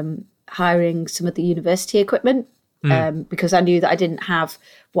actually hiring some of the university equipment because I knew that I didn't have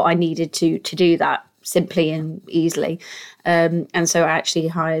what I needed to do that simply and easily. And so I actually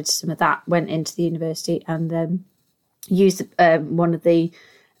hired some of that, went into the university, and then used one of the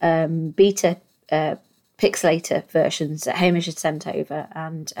beta Pixelator versions that Hamish had sent over,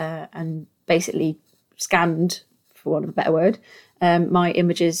 and basically scanned, for want of a better word, my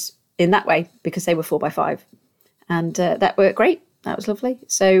images in that way, because they were 4x5, and that worked great. That was lovely.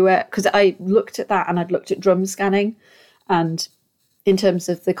 So because I looked at that, and I'd looked at drum scanning, and in terms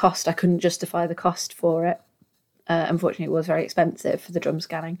of the cost, I couldn't justify the cost for it. Unfortunately, it was very expensive for the drum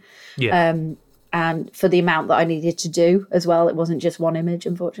scanning. And for the amount that I needed to do as well, it wasn't just one image,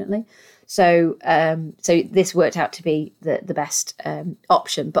 unfortunately. So this worked out to be the best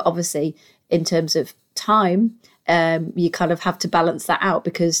option. But obviously, in terms of time, you kind of have to balance that out,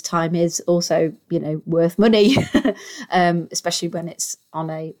 because time is also, worth money, especially when it's on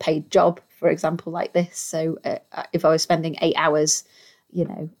a paid job for example, like this. So if I was spending 8 hours,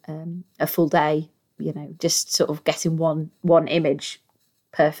 a full day, just sort of getting one image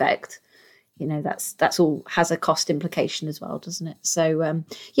perfect, that's all has a cost implication as well, doesn't it? So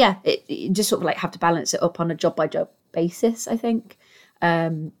you just sort of like have to balance it up on a job by job basis, I think.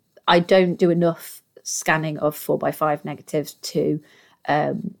 I don't do enough scanning of 4x5 negatives to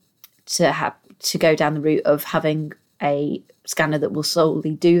go down the route of having a scanner that will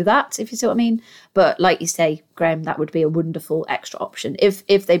solely do that, if you see what I mean. But like you say, Graham, that would be a wonderful extra option if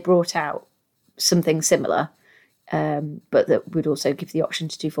they brought out something similar, but that would also give the option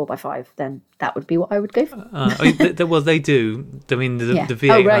to do 4x5, then that would be what I would go for. Well, they do. I mean, the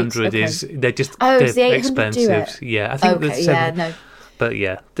V800 is they're just they're expensive. Yeah, I think no. But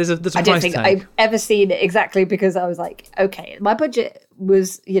yeah, there's a price tag. I don't think I've ever seen it exactly, because I was like, okay, my budget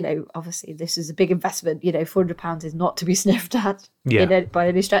was, obviously this is a big investment. £400 is not to be sniffed at by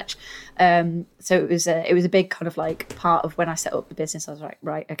any stretch. So it was a big kind of like part of when I set up the business. I was like,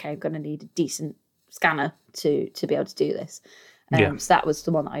 right, okay, I'm going to need a decent scanner to be able to do this. So that was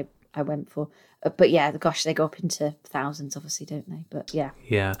the one that I went for. But yeah, gosh, they go up into thousands, obviously, don't they? But yeah.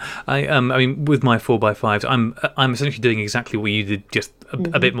 Yeah, I mean, with my 4x5s, I'm essentially doing exactly what you did, just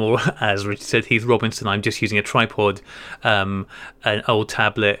a bit more. As Richard said, Heath Robinson. I'm just using a tripod, an old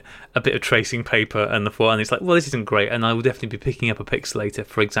tablet, a bit of tracing paper, and and it's like, well, this isn't great, and I will definitely be picking up a Pixelator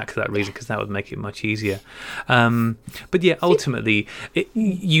for exactly that reason, because that would make it much easier. But yeah, ultimately,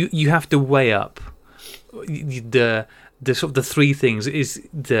 you have to weigh up the sort of the three things is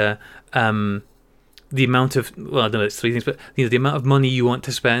the amount of, well, I don't know, it's three things, but the amount of money you want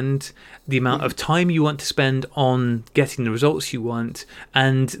to spend, the amount of time you want to spend on getting the results you want,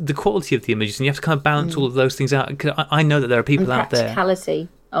 and the quality of the images. And you have to kind of balance all of those things out. Because I know that there are people out there. Practicality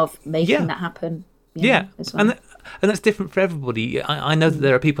of making that happen. As well. And that's different for everybody. I know that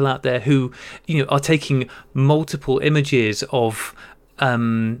there are people out there who, are taking multiple images of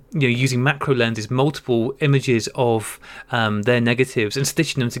using macro lenses, multiple images of their negatives and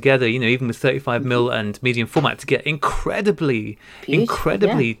stitching them together, even with 35mm and medium format, to get incredibly, I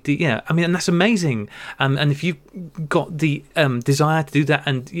mean, and that's amazing. And if you've got the desire to do that,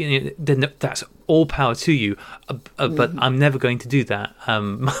 and then that's all power to you. But I'm never going to do that.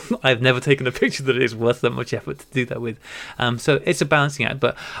 I've never taken a picture that is worth that much effort to do that with. So it's a balancing act.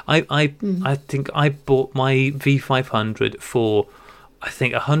 But I think I bought my V500 for, I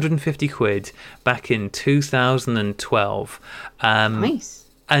think, 150 quid back in 2012. Nice.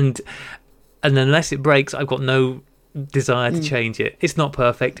 And unless it breaks, I've got no desire to change it. It's not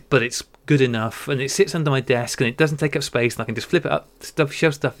perfect, but it's good enough, and it sits under my desk, and it doesn't take up space, and I can just flip it up,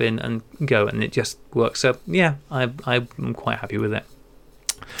 shove stuff in, and go, and it just works. So yeah, I'm quite happy with it.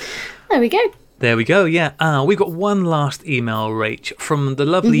 There we go, yeah. We've got one last email, Rach, from the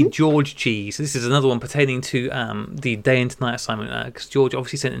lovely George G. So this is another one pertaining to the Day and Night assignment, because George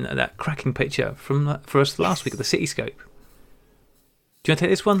obviously sent in that cracking picture for us last week at the Cityscope. Do you want to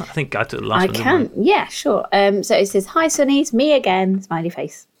take this one? I think I took the last one. I can, yeah, sure. So it says, "Hi, Sunnies, me again," smiley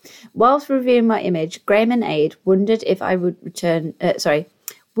face. "Whilst reviewing my image, Graham and Aid wondered if I returned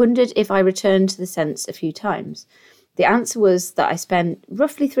to the Sense a few times. The answer was that I spent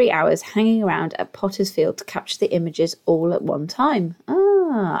roughly 3 hours hanging around at Potter's Field to capture the images all at one time."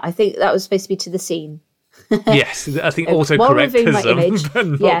 I think that was supposed to be to the scene. Yes, I think autocorrect while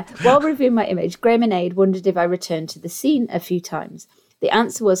reviewing my image, Graham and Aid wondered if I returned to the scene a few times. The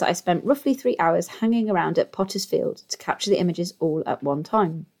answer was I spent roughly 3 hours hanging around at Potter's Field to capture the images all at one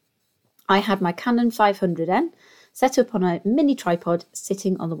time. I had my Canon 500N set up on a mini tripod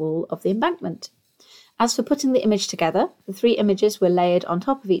sitting on the wall of the embankment. As for putting the image together, the three images were layered on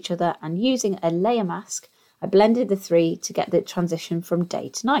top of each other, and using a layer mask, I blended the three to get the transition from day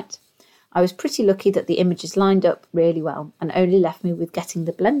to night. I was pretty lucky that the images lined up really well and only left me with getting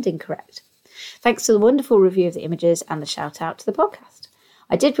the blending correct. Thanks to the wonderful review of the images and the shout out to the podcast.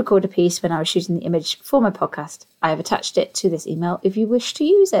 I did record a piece when I was shooting the image for my podcast. I have attached it to this email if you wish to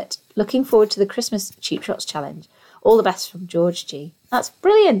use it. Looking forward to the Christmas Cheap Shots Challenge. All the best from George G. That's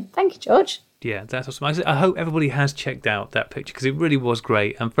brilliant. Thank you, George. Yeah, that's awesome. I hope everybody has checked out that picture, because it really was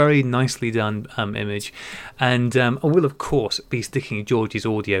great and very nicely done image. And I will, of course, be sticking George's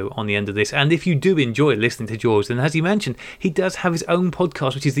audio on the end of this. And if you do enjoy listening to George, then as he mentioned, he does have his own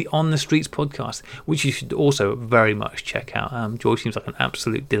podcast, which is the On the Streets podcast, which you should also very much check out. George seems like an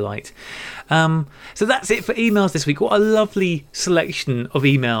absolute delight. So that's it for emails this week. What a lovely selection of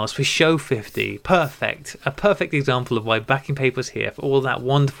emails for show 50. Perfect. A perfect example of why Backing Paper's here, for all that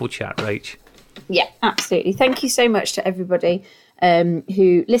wonderful chat, Rach. Yeah, absolutely. Thank you so much to everybody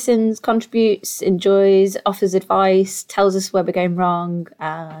who listens, contributes, enjoys, offers advice, tells us where we're going wrong,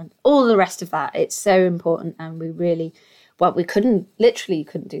 and all the rest of that. It's so important, and we couldn't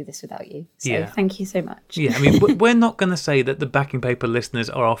do this without you. So thank you so much. Yeah, I mean, we're not going to say that the Backing Paper listeners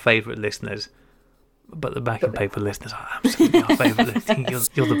are our favourite listeners, but the Backing Paper listeners are absolutely our favourite listeners.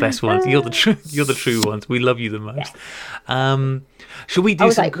 You're the best ones. You're the true ones. We love you the most. Yeah. Should we do? I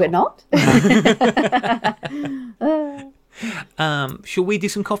was like, we're not. Shall we do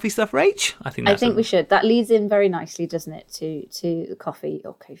some coffee stuff, Rach? I think we should. That leads in very nicely, doesn't it, to the coffee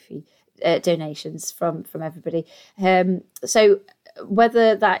or Ko-fi donations from everybody. So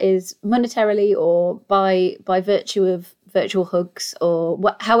whether that is monetarily or by virtue of virtual hugs or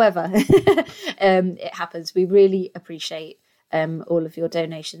however it happens, we really appreciate all of your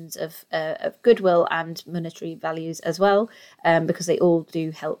donations of goodwill and monetary values as well, because they all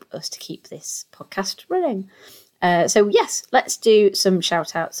do help us to keep this podcast running. So yes, let's do some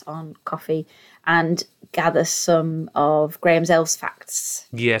shout outs on coffee and gather some of Graham's Elves facts.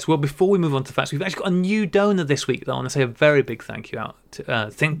 Yes, well, before we move on to facts, we've actually got a new donor this week that I want to say a very big thank you out to.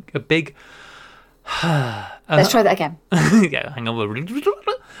 Let's try that again. Yeah, hang on. I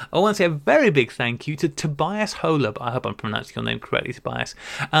want to say a very big thank you to Tobias Holub. I hope I'm pronouncing your name correctly, Tobias.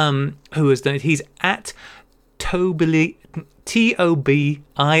 Who has donated. He's at Tobilii, Tobilii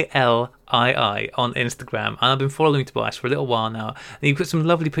on Instagram, and I've been following Tobias for a little while now, and he put some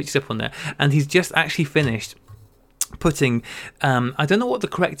lovely pictures up on there, and he's just actually finished putting I don't know what the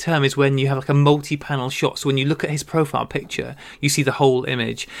correct term is when you have like a multi-panel shot, so when you look at his profile picture you see the whole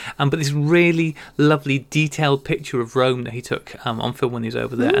image, but this really lovely detailed picture of Rome that he took on film when he was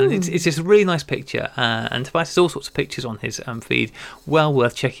over there. And it's just a really nice picture, and Tobias has all sorts of pictures on his feed, well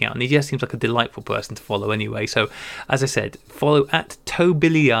worth checking out, and he just seems like a delightful person to follow anyway. So as I said, follow at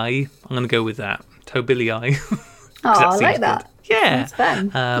Tobilii. I'm going to go with that, Tobilii. Oh, I like that. Good. Yeah.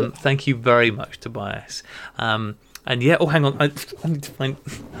 That's fun. Thank you very much, Tobias. And yeah, hang on, I need to find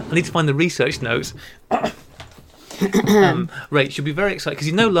the research notes. Right, you'll be very excited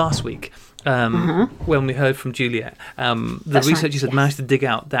because last week when we heard from Juliet, the researchers had managed to dig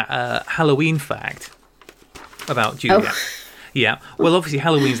out that Halloween fact about Juliet. Oh. Yeah, well, obviously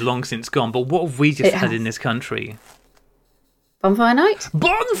Halloween's long since gone, but what have we just had in this country? Bonfire night?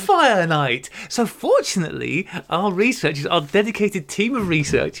 Bonfire night! So fortunately, our researchers, our dedicated team of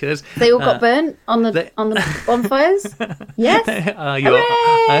researchers... They all got burnt on the bonfires? Yes?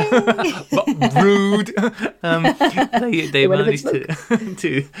 Rude. They managed to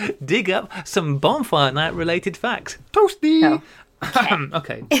dig up some bonfire night related facts. Toasty! Oh.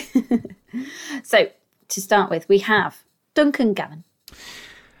 Okay. So, to start with, we have Duncan Gammon.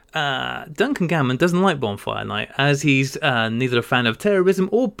 Duncan Gammon doesn't like Bonfire Night, as he's neither a fan of terrorism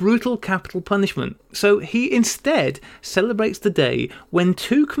or brutal capital punishment. So he instead celebrates the day when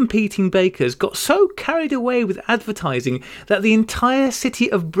two competing bakers got so carried away with advertising that the entire city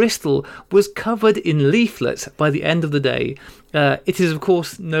of Bristol was covered in leaflets by the end of the day. It is, of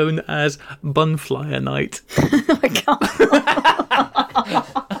course, known as Bunflyer Night. Oh my God.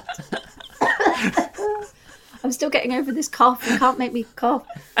 I'm still getting over this cough. You can't make me cough.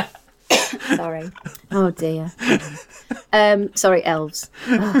 Sorry. Oh, dear. Sorry, elves.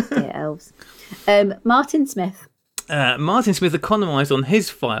 Oh, dear, elves. Martin Smith. Martin Smith economised on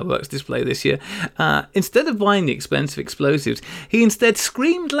his fireworks display this year. Instead of buying the expensive explosives, he instead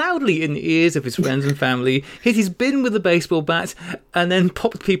screamed loudly in the ears of his friends and family, hit his bin with a baseball bat, and then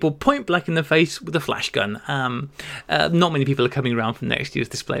popped people point blank in the face with a flash gun. Not many people are coming around from next year's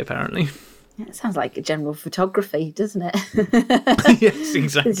display, apparently. Yeah, it sounds like a general photography, doesn't it? Yes,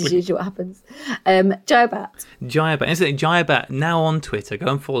 exactly. This is usually what happens. Jayabat. Incidentally, Jayabat, now on Twitter. Go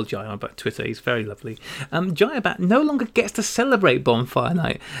and follow Jayabat Twitter. He's very lovely. Jayabat no longer gets to celebrate Bonfire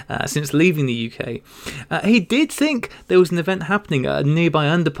Night since leaving the UK. He did think there was an event happening at a nearby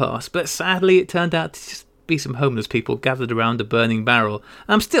underpass, but sadly it turned out to just be some homeless people gathered around a burning barrel.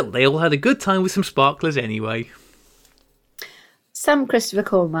 Still, they all had a good time with some sparklers anyway. Sam Christopher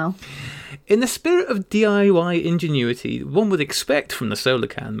Cornwell. In the spirit of DIY ingenuity one would expect from the Solar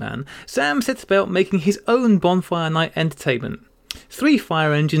Can Man, Sam set about making his own Bonfire Night entertainment. 3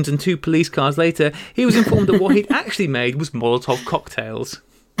 fire engines and 2 police cars later, he was informed that what he'd actually made was Molotov cocktails.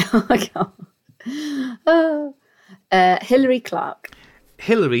 Oh my God. Hilary Clark.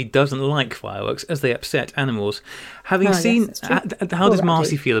 Hillary doesn't like fireworks as they upset animals. Having seen, how does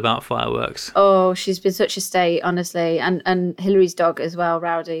Marcy feel about fireworks? Oh, she's been such a state, honestly, and Hillary's dog as well,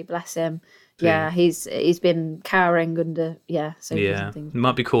 Rowdy, bless him. Yeah, he's been cowering under sofas and things. It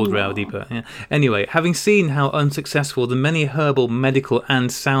might be called Rowdy, but yeah. Anyway, having seen how unsuccessful the many herbal, medical,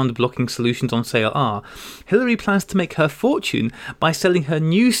 and sound blocking solutions on sale are, Hilary plans to make her fortune by selling her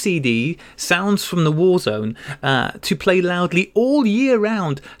new CD, Sounds from the War Zone, to play loudly all year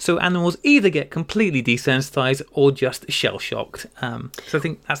round, so animals either get completely desensitized or just shell shocked. So I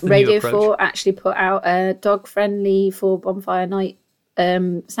think that's the new Radio approach. 4 actually put out a dog friendly for Bonfire Night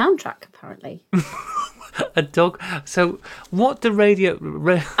soundtrack, apparently. A dog. So what the radio?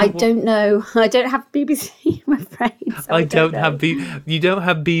 I don't know. I don't have BBC, I'm afraid. So I don't know. have you don't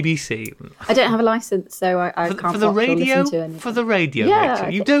have BBC. I don't have a license, so I can't For the watch or radio. listen to anything. For the radio, Yeah, Rachel. I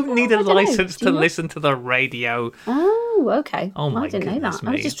You think- don't need I a don't know. license Do to you not? listen to the radio. Oh, okay. Oh, my I didn't know goodness that.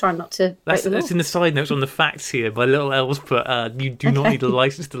 I was me. just trying not to break the law. That's in the side notes on the facts here by Little Elves, but you do not need a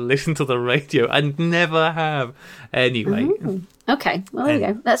license to listen to the radio, and never have. Anyway, Okay, well there we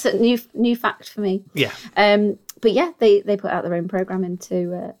go. That's a new fact for me. yeah, But yeah, they put out their own programming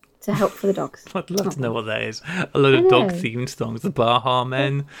to help for the dogs. I'd love to know what that is. A load of know. dog-themed songs: the Baha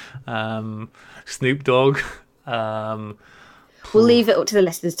Men, Snoop Dogg. We'll leave it up to the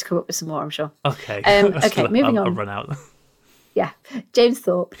listeners to come up with some more, I'm sure. Okay, Okay, moving I'll on. run out. Yeah, James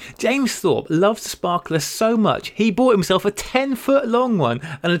Thorpe. James Thorpe loves Sparkler so much, he bought himself a 10-foot long one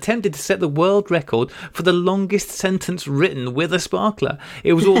and attempted to set the world record for the longest sentence written with a sparkler.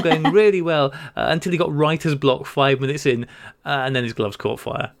 It was all going really well until he got writer's block 5 minutes in, and then his gloves caught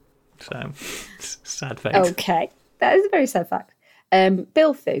fire. So, sad fate. Okay, that is a very sad fact.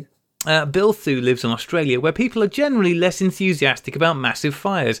 Bill Fu. Bill Thu lives in Australia, where people are generally less enthusiastic about massive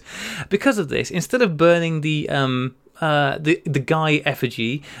fires. Because of this, instead of burning the guy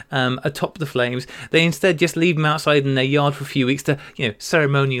effigy atop the flames, they instead just leave him outside in their yard for a few weeks to,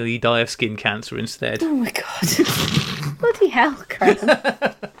 ceremonially die of skin cancer instead. Oh my god. Bloody hell,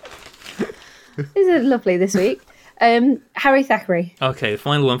 Graham. These are lovely this week. Harry Thackeray. Okay, the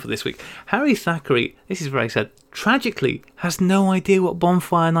final one for this week. Harry Thackeray, this is very sad, tragically has no idea what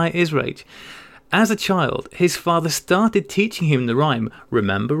Bonfire Night is, Rach. As a child, his father started teaching him the rhyme,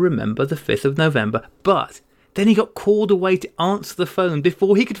 Remember, remember the 5th of November, but then he got called away to answer the phone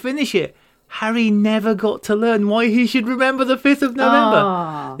before he could finish it. Harry never got to learn why he should remember the 5th of November.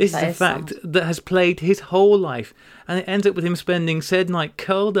 Oh, This is that a is fact sad. that has plagued his whole life, and it ends up with him spending said night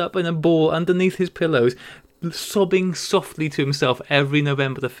curled up in a ball underneath his pillows, sobbing softly to himself every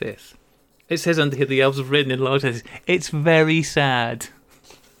November the 5th. It says under here, the elves have written in large letters, it's very sad.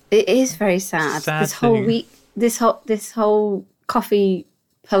 It is very sad. Sad This whole thing. week, this whole coffee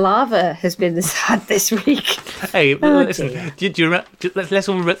palaver has been sad this week. Hey, listen, dear. let's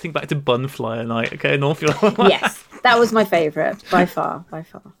all think back to Bunflyer Night, okay? Northfield. Yes, that was my favourite by far.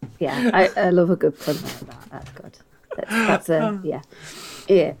 Yeah, I love a good pun like that. That's good. That's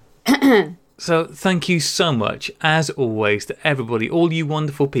yeah. So thank you so much, as always, to everybody, all you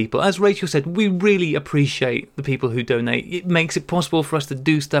wonderful people. As Rachel said, we really appreciate the people who donate. It makes it possible for us to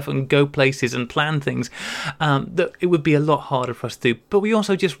do stuff and go places and plan things that it would be a lot harder for us to do. But we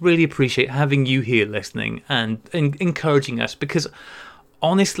also just really appreciate having you here listening and encouraging us, because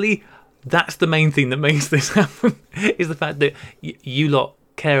honestly, that's the main thing that makes this happen, is the fact that you lot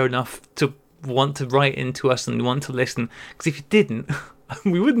care enough to want to write into us and want to listen. Because if you didn't,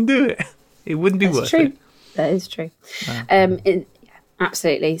 we wouldn't do it. It wouldn't be worth it. That is true.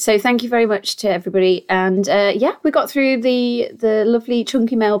 Absolutely. So thank you very much to everybody. And we got through the lovely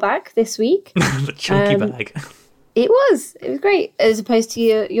chunky mailbag this week. The chunky bag. It was great, as opposed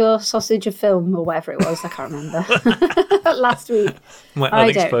to your sausage of film or whatever it was. I can't remember. Last week. My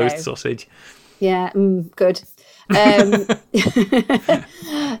I don't unexposed know. sausage. Yeah, good.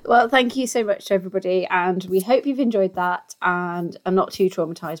 Well, thank you so much to everybody, and we hope you've enjoyed that and are not too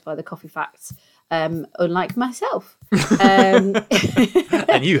traumatized by the coffee facts, unlike myself. And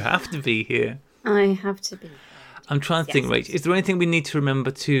you have to be here. I have to be. I'm trying to think, Rach, is there anything we need to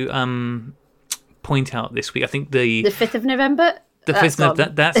remember to point out this week? I think the 5th of November. The That's 5th,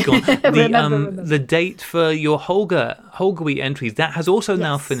 gone. that's gone. Remember. The date for your Holga Week entries, that has also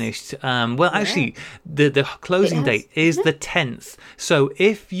now finished. Actually, the closing date is the 10th. So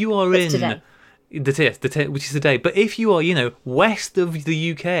if you are It's in today. the 10th, which is today, but if you are, west of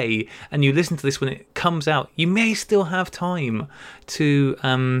the UK and you listen to this when it comes out, you may still have time to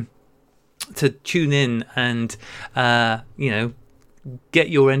tune in and get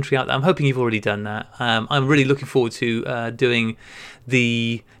your entry out there. I'm hoping you've already done that. I'm really looking forward to doing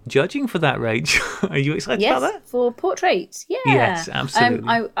the judging for that, Rach. Are you excited about that? For portraits. Yeah. Yes,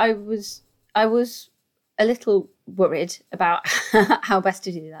 absolutely. I was a little worried about how best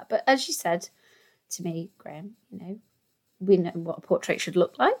to do that, but as you said to me, Graham, we know what a portrait should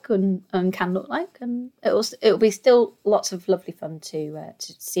look like and can look like, and it'll be still lots of lovely fun to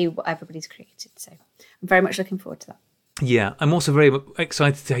see what everybody's created. So I'm very much looking forward to that. Yeah, I'm also very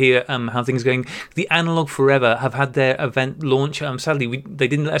excited to hear how things are going. The Analog Forever have had their event launch. Sadly, they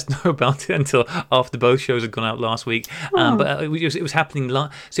didn't let us know about it until after both shows had gone out last week. But it was happening. So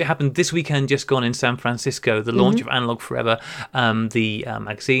it happened this weekend, just gone in San Francisco. The launch of Analog Forever, the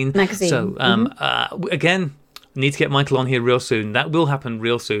magazine. So again. Need to get Michael on here real soon. That will happen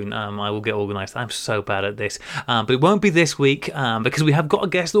real soon. I will get organised. I'm so bad at this. But it won't be this week because we have got a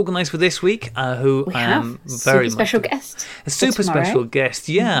guest organised for this week who I am very much... special guest. A super special guest,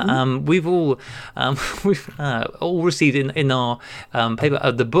 yeah. We've all received in our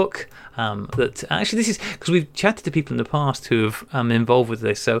paper the book that... Actually, this is... Because we've chatted to people in the past who have involved with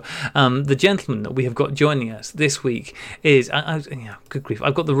this. So the gentleman that we have got joining us this week is... good grief.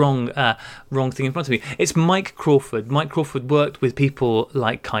 I've got the wrong thing in front of me. It's Mike Crawford. Mike Crawford worked with people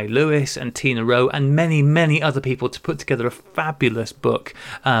like Kai Lewis and Tina Rowe and many, many other people to put together a fabulous book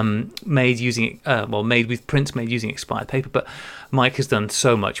made with prints made using expired paper. But Mike has done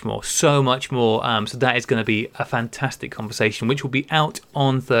so much more. So that is going to be a fantastic conversation, which will be out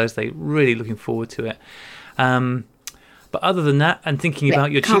on Thursday. Really looking forward to it. But other than that, and thinking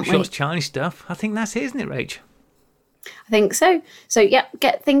about your Cheap Shots Challenge stuff, I think that's it, isn't it, Rach? I think so. So yeah,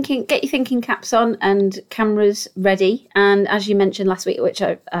 get your thinking caps on and cameras ready. And as you mentioned last week, which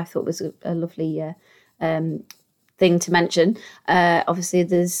I thought was a lovely thing to mention, obviously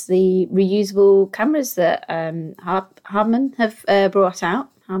there's the reusable cameras that Harman have brought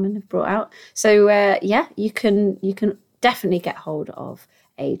out. So you can definitely get hold of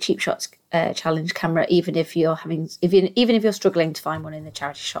a Cheap Shots Challenge camera, even if you're struggling to find one in the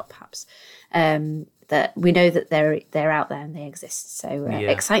charity shop, perhaps. That we know that they're out there and they exist. So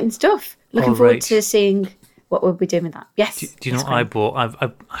exciting stuff. Looking forward to seeing what we'll be doing with that. Yes. Do you know what I bought? What have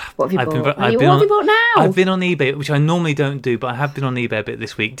you bought? What have you bought now? I've been on eBay, which I normally don't do, but I have been on eBay a bit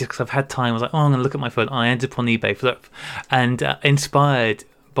this week just because I've had time. I was like, I'm going to look at my phone. I ended up on eBay for that, and inspired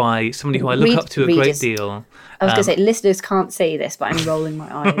by somebody who I look up to a great deal. I was going to say, listeners can't see this, but I'm rolling my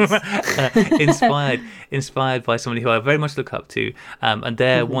eyes. Inspired by somebody who I very much look up to, and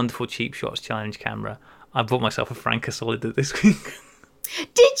their wonderful Cheap Shots Challenge camera. I bought myself a Franca Solida this week.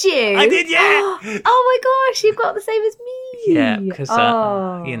 Did you? I did, yeah. Oh my gosh, you've got the same as me. Yeah, because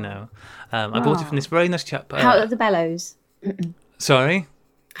I bought it from this very nice chap. How are the bellows? Sorry.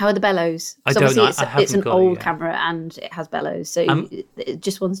 How are the bellows? I don't know. It's an old camera and it has bellows, so it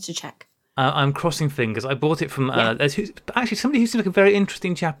just wants to check. I'm crossing fingers. I bought it from actually somebody who seems like a very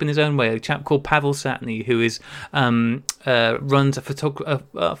interesting chap in his own way. A chap called Pavel Satny, who is runs a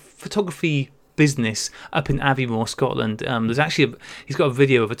photography business up in Aviemore, Scotland. He's got a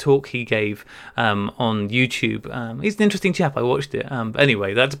video of a talk he gave on YouTube. He's an interesting chap. I watched it.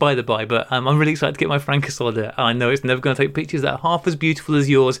 Anyway, that's by the by. But I'm really excited to get my Franca Solida. I know it's never going to take pictures that are half as beautiful as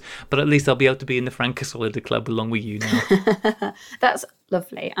yours, but at least I'll be able to be in the Franca Solida club along with you now. That's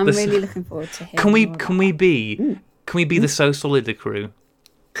lovely. I'm really looking forward to hearing. Can we be the So Solida crew?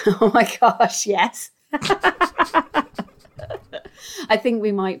 Oh my gosh, yes. I think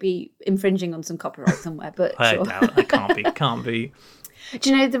we might be infringing on some copyright somewhere, but I sure. doubt it. Can't be. Do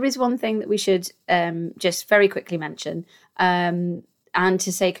you know, there is one thing that we should just very quickly mention, and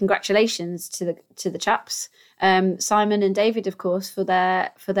to say congratulations to the chaps, Simon and David, of course, for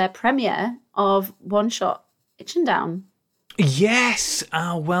their premiere of One Shot Itch Down. Yes,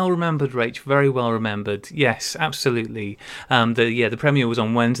 well remembered, Rach. Very well remembered. Yes, absolutely. The premiere was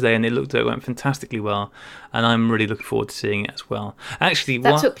on Wednesday, and it went fantastically well, and I'm really looking forward to seeing it as well. Actually,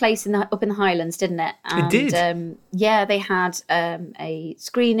 that took place up in the Highlands, didn't it? And, it did. They had a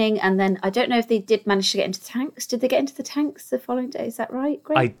screening, and then I don't know if they did manage to get into the tanks. Did they get into the tanks the following day? Is that right,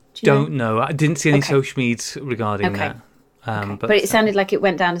 Greg? I don't know. I didn't see any social medias regarding that. But it sounded like it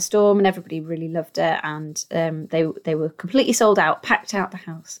went down a storm and everybody really loved it, and they were completely sold out, packed out the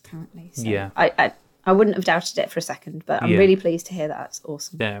house apparently. So yeah, I wouldn't have doubted it for a second, but I'm really pleased to hear that. That's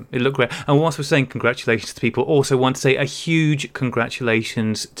awesome. Yeah, it looked great. And whilst we're saying congratulations to people, also want to say a huge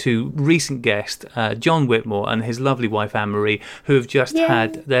congratulations to recent guest John Whitmore and his lovely wife Anne-Marie, who have just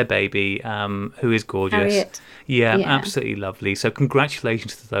had their baby, who is gorgeous. Harriet. Yeah, absolutely lovely. So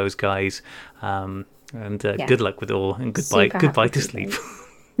congratulations to those guys. And good luck with all, and goodbye to sleep.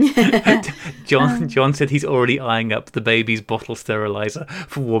 John said he's already eyeing up the baby's bottle sterilizer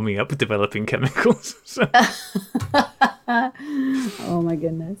for warming up developing chemicals. So. Oh my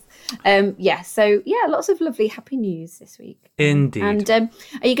goodness. Lots of lovely happy news this week. Indeed. And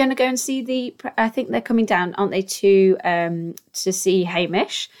are you going to go and see I think they're coming down, aren't they, to see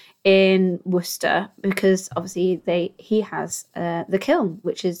Hamish in Worcester, because obviously he has the Kiln,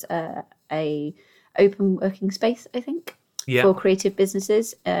 which is a open working space, I think, for creative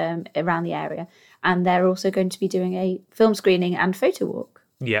businesses around the area, and they're also going to be doing a film screening and photo walk.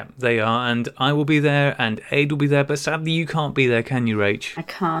 Yeah, they are, and I will be there, and Aid will be there, but sadly you can't be there, can you, Rach? I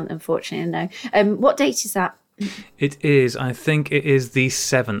can't, unfortunately, no. What date is that? I think it is the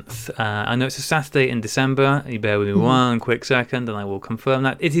 7th. I know it's a Saturday in December. You bear with me one quick second and I will confirm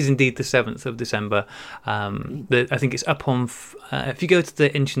that. It is indeed the 7th of December. I think it's up on... if you go to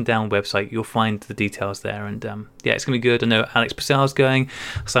the Inch and Down website, you'll find the details there. And it's going to be good. I know Alex Purcell's going,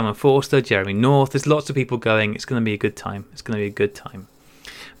 Simon Forster, Jeremy North. There's lots of people going. It's going to be a good time.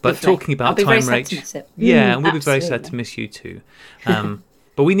 But talking about time, Rach... Yeah, and we'll be very sad to miss you too.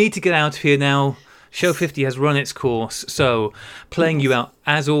 But we need to get out of here now. Show 50 has run its course, so playing you out,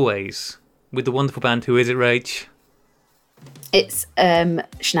 as always, with the wonderful band. Who is it, Rach? It's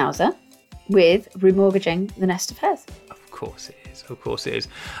Schnauzer with Remortgaging the Nest of Hairs. Of course it is.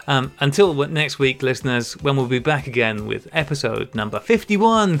 Until next week, listeners, when we'll be back again with episode number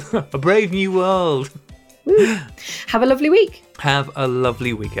 51, A Brave New World. Woo. Have a lovely week. Have a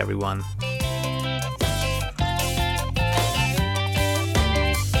lovely week, everyone.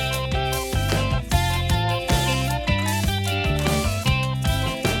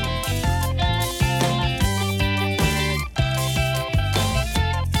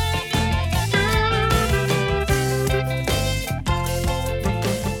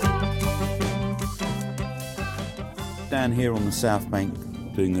 Down here on the South Bank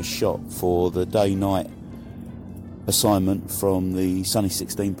doing a shot for the day-night assignment from the Sunny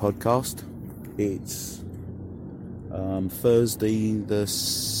 16 podcast. It's Thursday the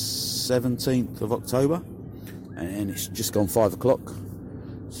 17th of October and it's just gone 5 o'clock,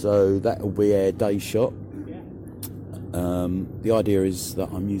 so that will be our day shot. The idea is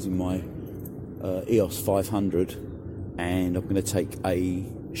that I'm using my EOS 500 and I'm going to take a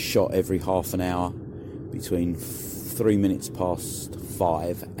shot every half an hour between 3 minutes past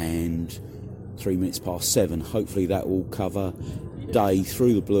 5 and 3 minutes past 7. Hopefully that will cover day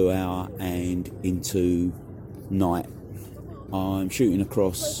through the blue hour and into night. I'm shooting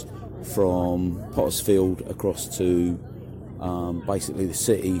across from Pottersfield across to basically the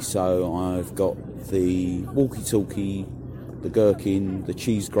city, so I've got the walkie-talkie, the gherkin, the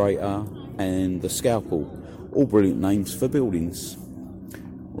cheese grater and the scalpel, all brilliant names for buildings.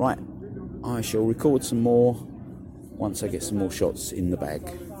 Right, I shall record some more once I get some more shots in the bag.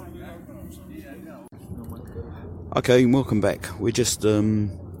 Okay, welcome back. We're just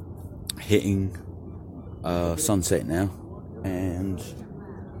hitting sunset now, and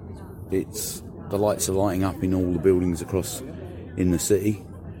the lights are lighting up in all the buildings across in the city.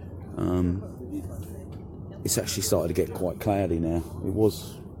 It's actually started to get quite cloudy now. It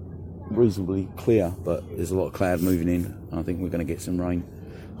was reasonably clear, but there's a lot of cloud moving in. I think we're going to get some rain,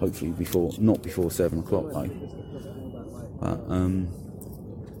 hopefully not before 7 o'clock though. But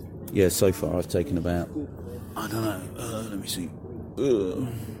so far I've taken about, I don't know, let me see,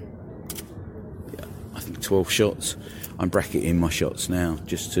 I think 12 shots. I'm bracketing my shots now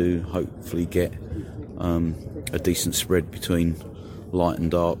just to hopefully get a decent spread between light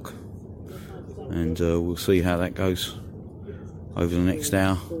and dark, and we'll see how that goes over the next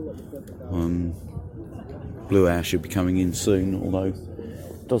hour. Blue hour should be coming in soon, although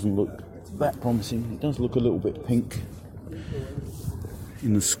it doesn't look that promising. It does look a little bit pink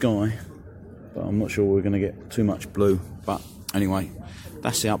in the sky, but I'm not sure we're going to get too much blue. But anyway,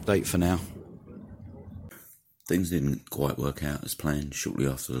 that's the update for now. Things didn't quite work out as planned. Shortly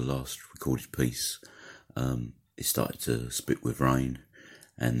after the last recorded piece, it started to spit with rain,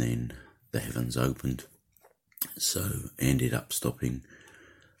 and then the heavens opened, so I ended up stopping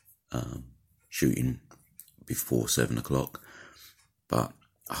shooting before 7 o'clock. But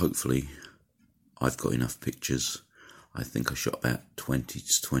hopefully I've got enough pictures. I think I shot about 20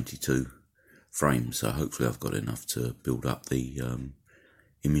 to 22 frames, so hopefully I've got enough to build up the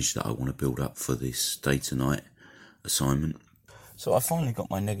image that I want to build up for this day to night assignment. So I finally got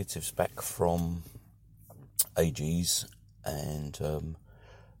my negatives back from AG's and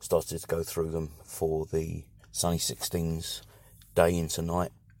started to go through them for the Sunny 16's day into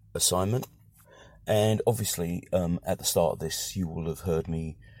night assignment. And obviously at the start of this you will have heard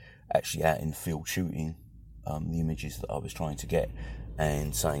me actually out in the field shooting the images that I was trying to get,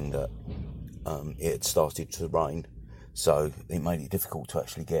 and saying that it had started to rain, so it made it difficult to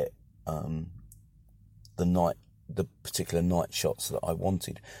actually get the particular night shots that I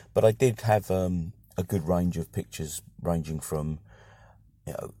wanted. But I did have a good range of pictures, ranging from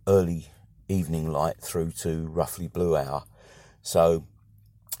early evening light through to roughly blue hour. So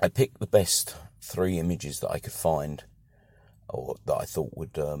I picked the best 3 images that I could find, or that I thought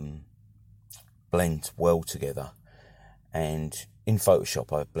would blend well together. And in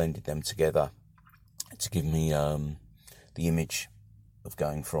Photoshop, I've blended them together to give me the image of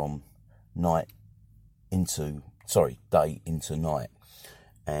going from day into night.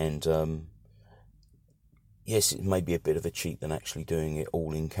 And yes, it may be a bit of a cheat than actually doing it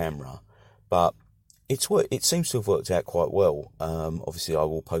all in camera, but it seems to have worked out quite well. Obviously, I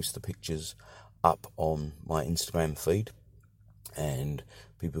will post the pictures up on my Instagram feed, and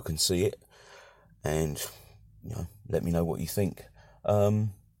people can see it, and let me know what you think.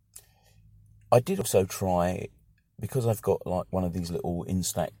 I did also try, because I've got like one of these little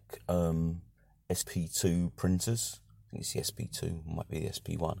Instax SP2 printers. I think it's the SP2, might be the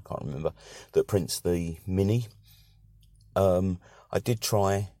SP1, I can't remember, that prints the Mini. I did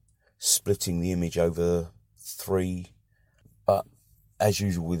try splitting the image over 3, but as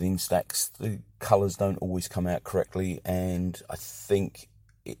usual with Instax, the colours don't always come out correctly, and I think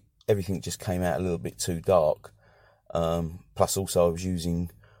everything just came out a little bit too dark. Plus also I was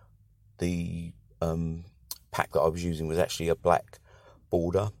using the pack that I was using was actually a black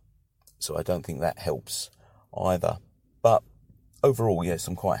border, so I don't think that helps either. But overall, yes,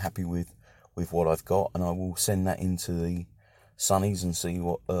 I'm quite happy with what I've got, and I will send that into the Sunnies and see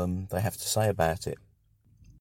what they have to say about it.